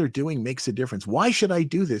whatever they're doing makes a difference. Why should I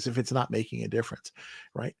do this if it's not making a difference?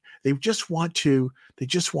 Right? They just want to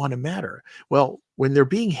matter. Well, when they're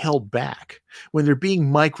being held back, when they're being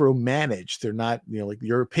micromanaged, they're not, like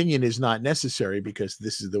your opinion is not necessary because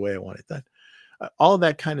this is the way I want it done. All of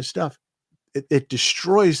that kind of stuff, it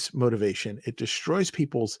destroys motivation. It destroys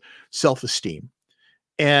people's self-esteem.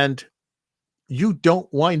 And you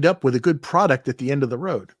don't wind up with a good product at the end of the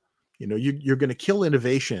road. You're going to kill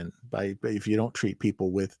innovation if you don't treat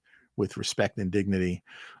people with respect and dignity.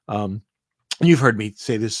 You've heard me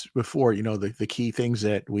say this before. The key things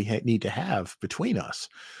that we need to have between us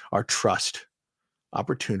are trust,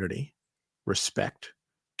 opportunity, respect,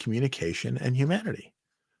 communication, and humanity.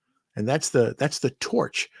 And that's the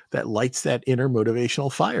torch that lights that inner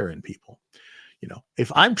motivational fire in people.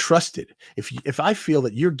 If I'm trusted, if I feel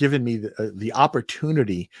that you're giving me the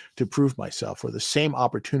opportunity to prove myself, or the same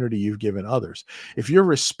opportunity you've given others, if you're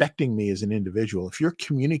respecting me as an individual, if you're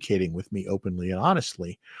communicating with me openly and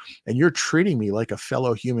honestly, and you're treating me like a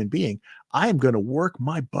fellow human being, I am going to work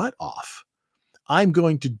my butt off. I'm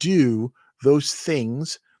going to do those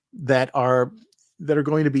things that are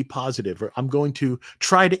going to be positive, or I'm going to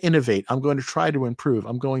try to innovate. I'm going to try to improve.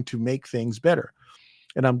 I'm going to make things better.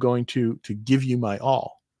 And I'm going to give you my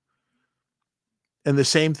all. And the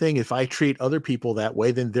same thing, if I treat other people that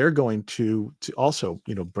way, then they're going to also,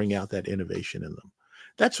 bring out that innovation in them.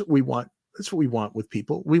 That's what we want. That's what we want with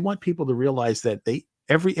people. We want people to realize that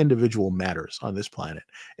every individual matters on this planet,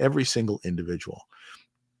 every single individual.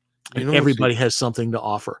 And everybody has something to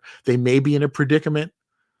offer. They may be in a predicament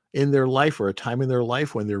in their life, or a time in their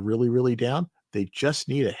life when they're really, really down. They just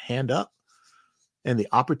need a hand up and the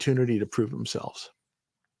opportunity to prove themselves.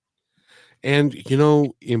 And,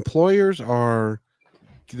 employers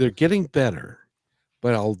they're getting better,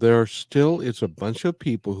 but it's a bunch of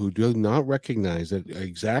people who do not recognize that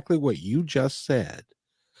exactly what you just said.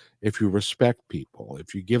 If you respect people,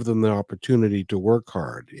 if you give them the opportunity to work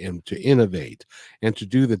hard and to innovate and to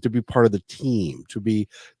do that, to be part of the team, to be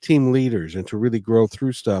team leaders and to really grow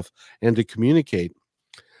through stuff and to communicate.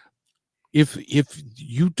 If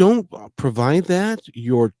you don't provide that,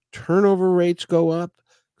 your turnover rates go up,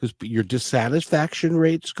 because your dissatisfaction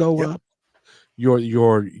rates go up,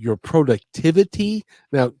 your productivity.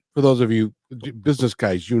 Now, for those of you business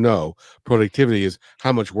guys, productivity is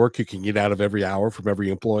how much work you can get out of every hour from every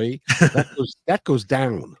employee. That goes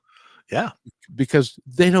down. Yeah, because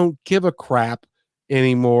they don't give a crap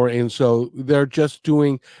anymore, and so they're just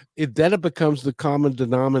doing it. Then it becomes the common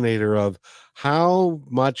denominator of how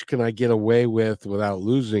much can I get away with without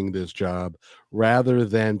losing this job, rather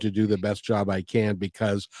than to do the best job I can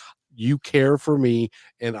because you care for me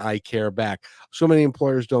and I care back. So many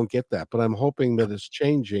employers don't get that, but I'm hoping that it's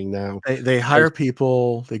changing now. They hire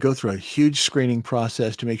people, they go through a huge screening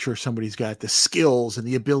process to make sure somebody's got the skills and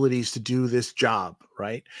the abilities to do this job,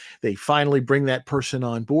 right? They finally bring that person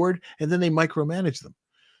on board, and then they micromanage them.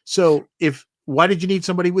 So why did you need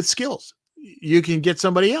somebody with skills? You can get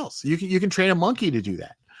somebody else. You can train a monkey to do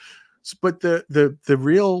that. But the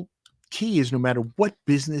real key is, no matter what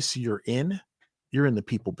business you're in the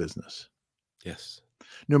people business. Yes.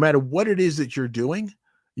 No matter what it is that you're doing,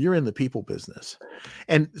 you're in the people business.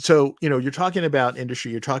 And so, you're talking about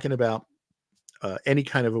industry, you're talking about any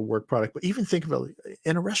kind of a work product, but even think about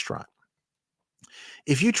in a restaurant.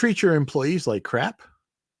 If you treat your employees like crap,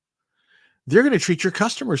 they're going to treat your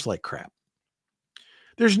customers like crap.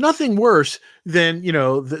 There's nothing worse than,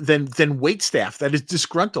 than wait staff that is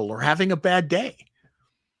disgruntled or having a bad day.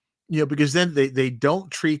 Because then they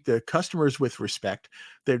don't treat the customers with respect.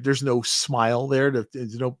 There's no smile there.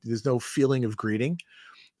 There's no feeling of greeting.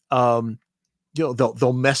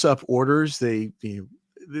 They'll mess up orders.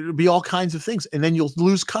 There'll be all kinds of things, and then you'll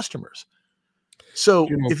lose customers. So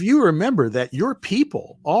if you remember that your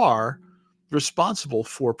people are responsible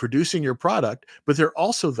for producing your product, but they're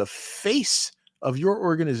also the face of your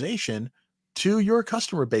organization to your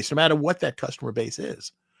customer base, no matter what that customer base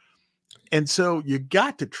is. And so you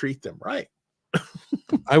got to treat them right.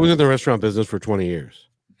 I was in the restaurant business for 20 years,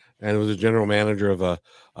 and was a general manager of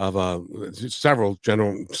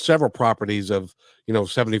several properties of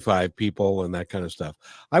 75 people and that kind of stuff.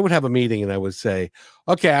 I would have a meeting and I would say,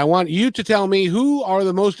 okay, I want you to tell me who are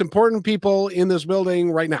the most important people in this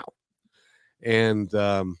building right now. And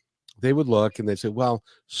they would look and they say, well,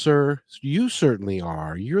 sir, you certainly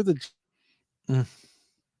are. You're the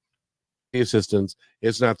assistants.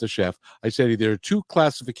 It's not the chef. I said there are two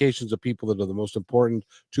classifications of people that are the most important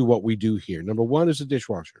to what we do here. Number one is the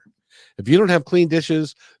dishwasher. If you don't have clean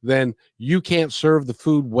dishes, then you can't serve the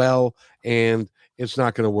food well, and it's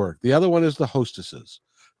not going to work. The other one is the hostesses.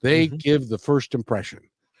 They give the first impression.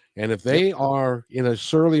 And if they are in a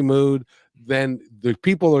surly mood, then the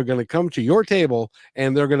people are going to come to your table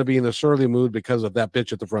and they're going to be in a surly mood because of that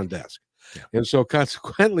bitch at the front desk. Yeah. And so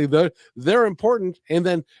consequently, they're important. And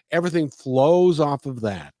then everything flows off of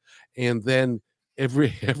that. And then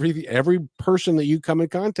every person that you come in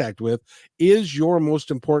contact with is your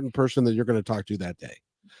most important person that you're going to talk to that day.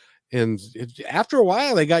 And after a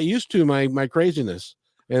while, they got used to my craziness.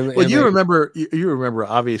 Well, you remember,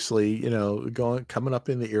 obviously, coming up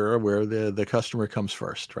in the era where the customer comes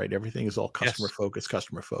first, right? Everything is all customer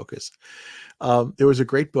focused. There was a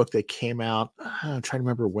great book that came out, I'm trying to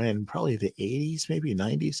remember when, probably the 80s, maybe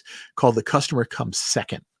 90s, called The Customer Comes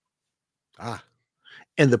Second.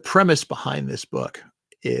 And the premise behind this book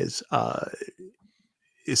is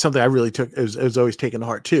something I really took, it was always taken to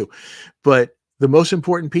heart too. But the most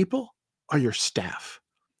important people are your staff.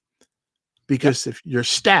 Because if your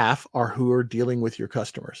staff are who are dealing with your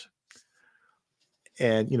customers,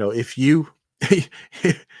 and if you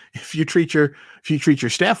treat your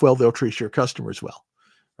staff well, they'll treat your customers well,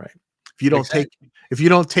 right? If you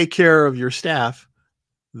don't take care of your staff,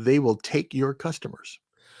 they will take your customers.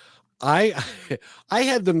 I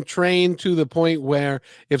had them trained to the point where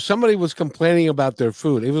if somebody was complaining about their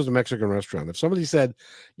food, it was a Mexican restaurant. If somebody said,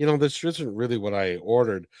 this isn't really what I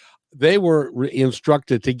ordered, they were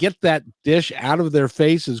instructed to get that dish out of their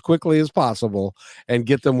face as quickly as possible and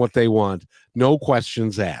get them what they want. No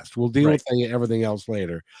questions asked. We'll deal with everything else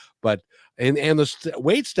later. But and the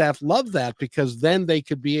wait staff loved that because then they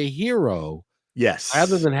could be a hero. Yes.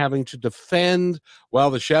 Rather than having to defend,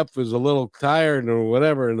 the chef was a little tired or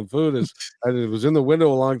whatever, and the food it was in the window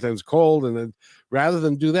a long time, it's cold, and then rather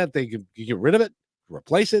than do that, they could get rid of it,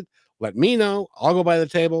 replace it. Let me know. I'll go by the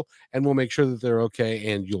table and we'll make sure that they're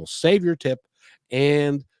okay. And you'll save your tip,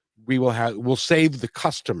 and we'll save the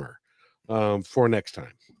customer for next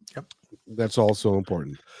time. Yep. That's also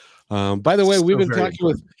important. By the way, we've been talking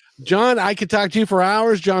with John. I could talk to you for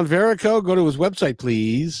hours. John Verrico. Go to his website,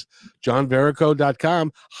 please.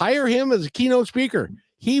 JohnVerrico.com. Hire him as a keynote speaker.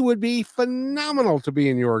 He would be phenomenal to be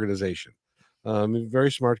in your organization.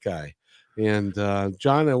 Very smart guy. And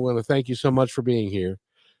John, I want to thank you so much for being here.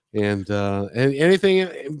 And anything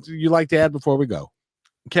you'd like to add before we go?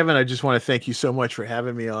 Kevin, I just want to thank you so much for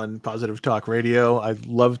having me on Positive Talk Radio. I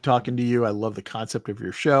love talking to you. I love the concept of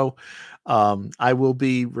your show. I will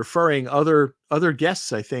be referring other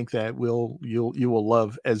guests, I think, that you will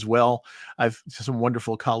love as well. I've some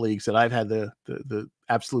wonderful colleagues that I've had the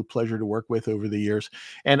absolute pleasure to work with over the years,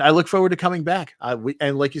 and I look forward to coming back.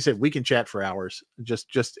 And like you said, we can chat for hours.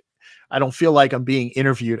 Just I don't feel like I'm being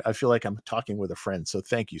interviewed. I feel like I'm talking with a friend. So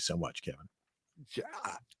thank you so much, Kevin.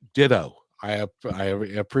 Ditto. I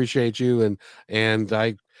appreciate you, and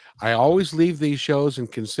I always leave these shows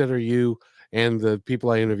and consider you and the people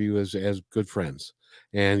I interview as good friends.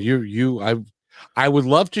 And I would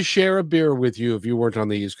love to share a beer with you if you weren't on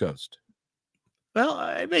the East Coast. Well,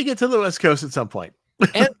 I may get to the West Coast at some point.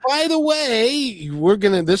 And by the way,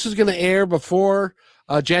 this is gonna air before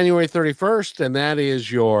January 31st, and that is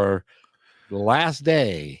the last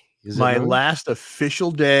day. Is my last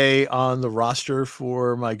official day on the roster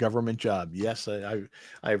for my government job. Yes,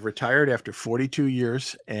 I've retired after 42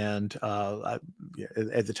 years, and at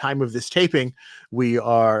the time of this taping,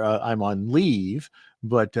 I'm on leave.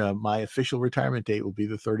 But my official retirement date will be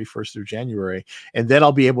the 31st of January, and then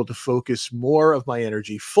I'll be able to focus more of my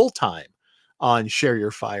energy full time on Share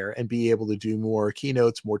Your Fire and be able to do more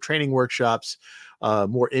keynotes, more training workshops,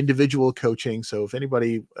 more individual coaching. So if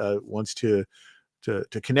anybody wants to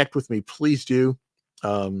connect with me, please do.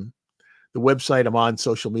 The website, I'm on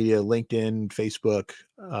social media, LinkedIn, Facebook,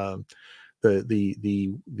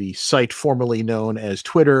 the site formerly known as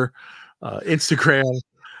Twitter, Instagram.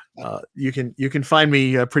 You can find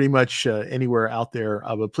me pretty much anywhere out there,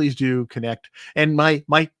 but please do connect. And my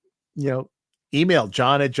email,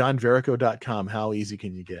 john@johnverrico.com. How easy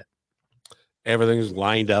can you get? Everything is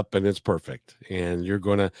lined up and it's perfect. And you're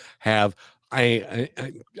going to have, I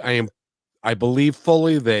believe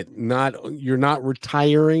fully that you're not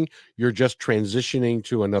retiring. You're just transitioning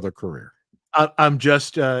to another career. I'm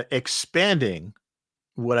just expanding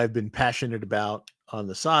what I've been passionate about on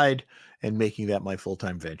the side and making that my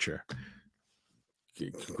full-time venture.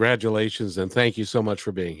 Congratulations. And thank you so much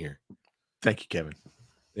for being here. Thank you, Kevin.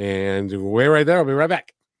 And we're right there. I'll be right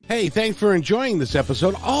back. Hey, thanks for enjoying this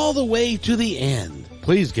episode all the way to the end.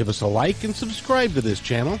 Please give us a like and subscribe to this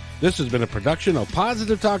channel. This has been a production of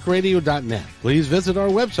PositiveTalkRadio.net. Please visit our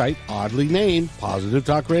website, oddly named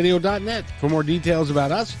PositiveTalkRadio.net, for more details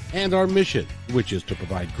about us and our mission, which is to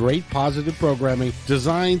provide great positive programming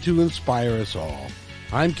designed to inspire us all.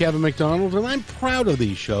 I'm Kevin McDonald, and I'm proud of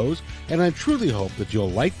these shows, and I truly hope that you'll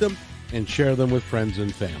like them and share them with friends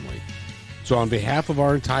and family. So on behalf of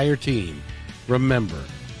our entire team, remember,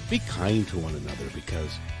 be kind to one another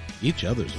because each other's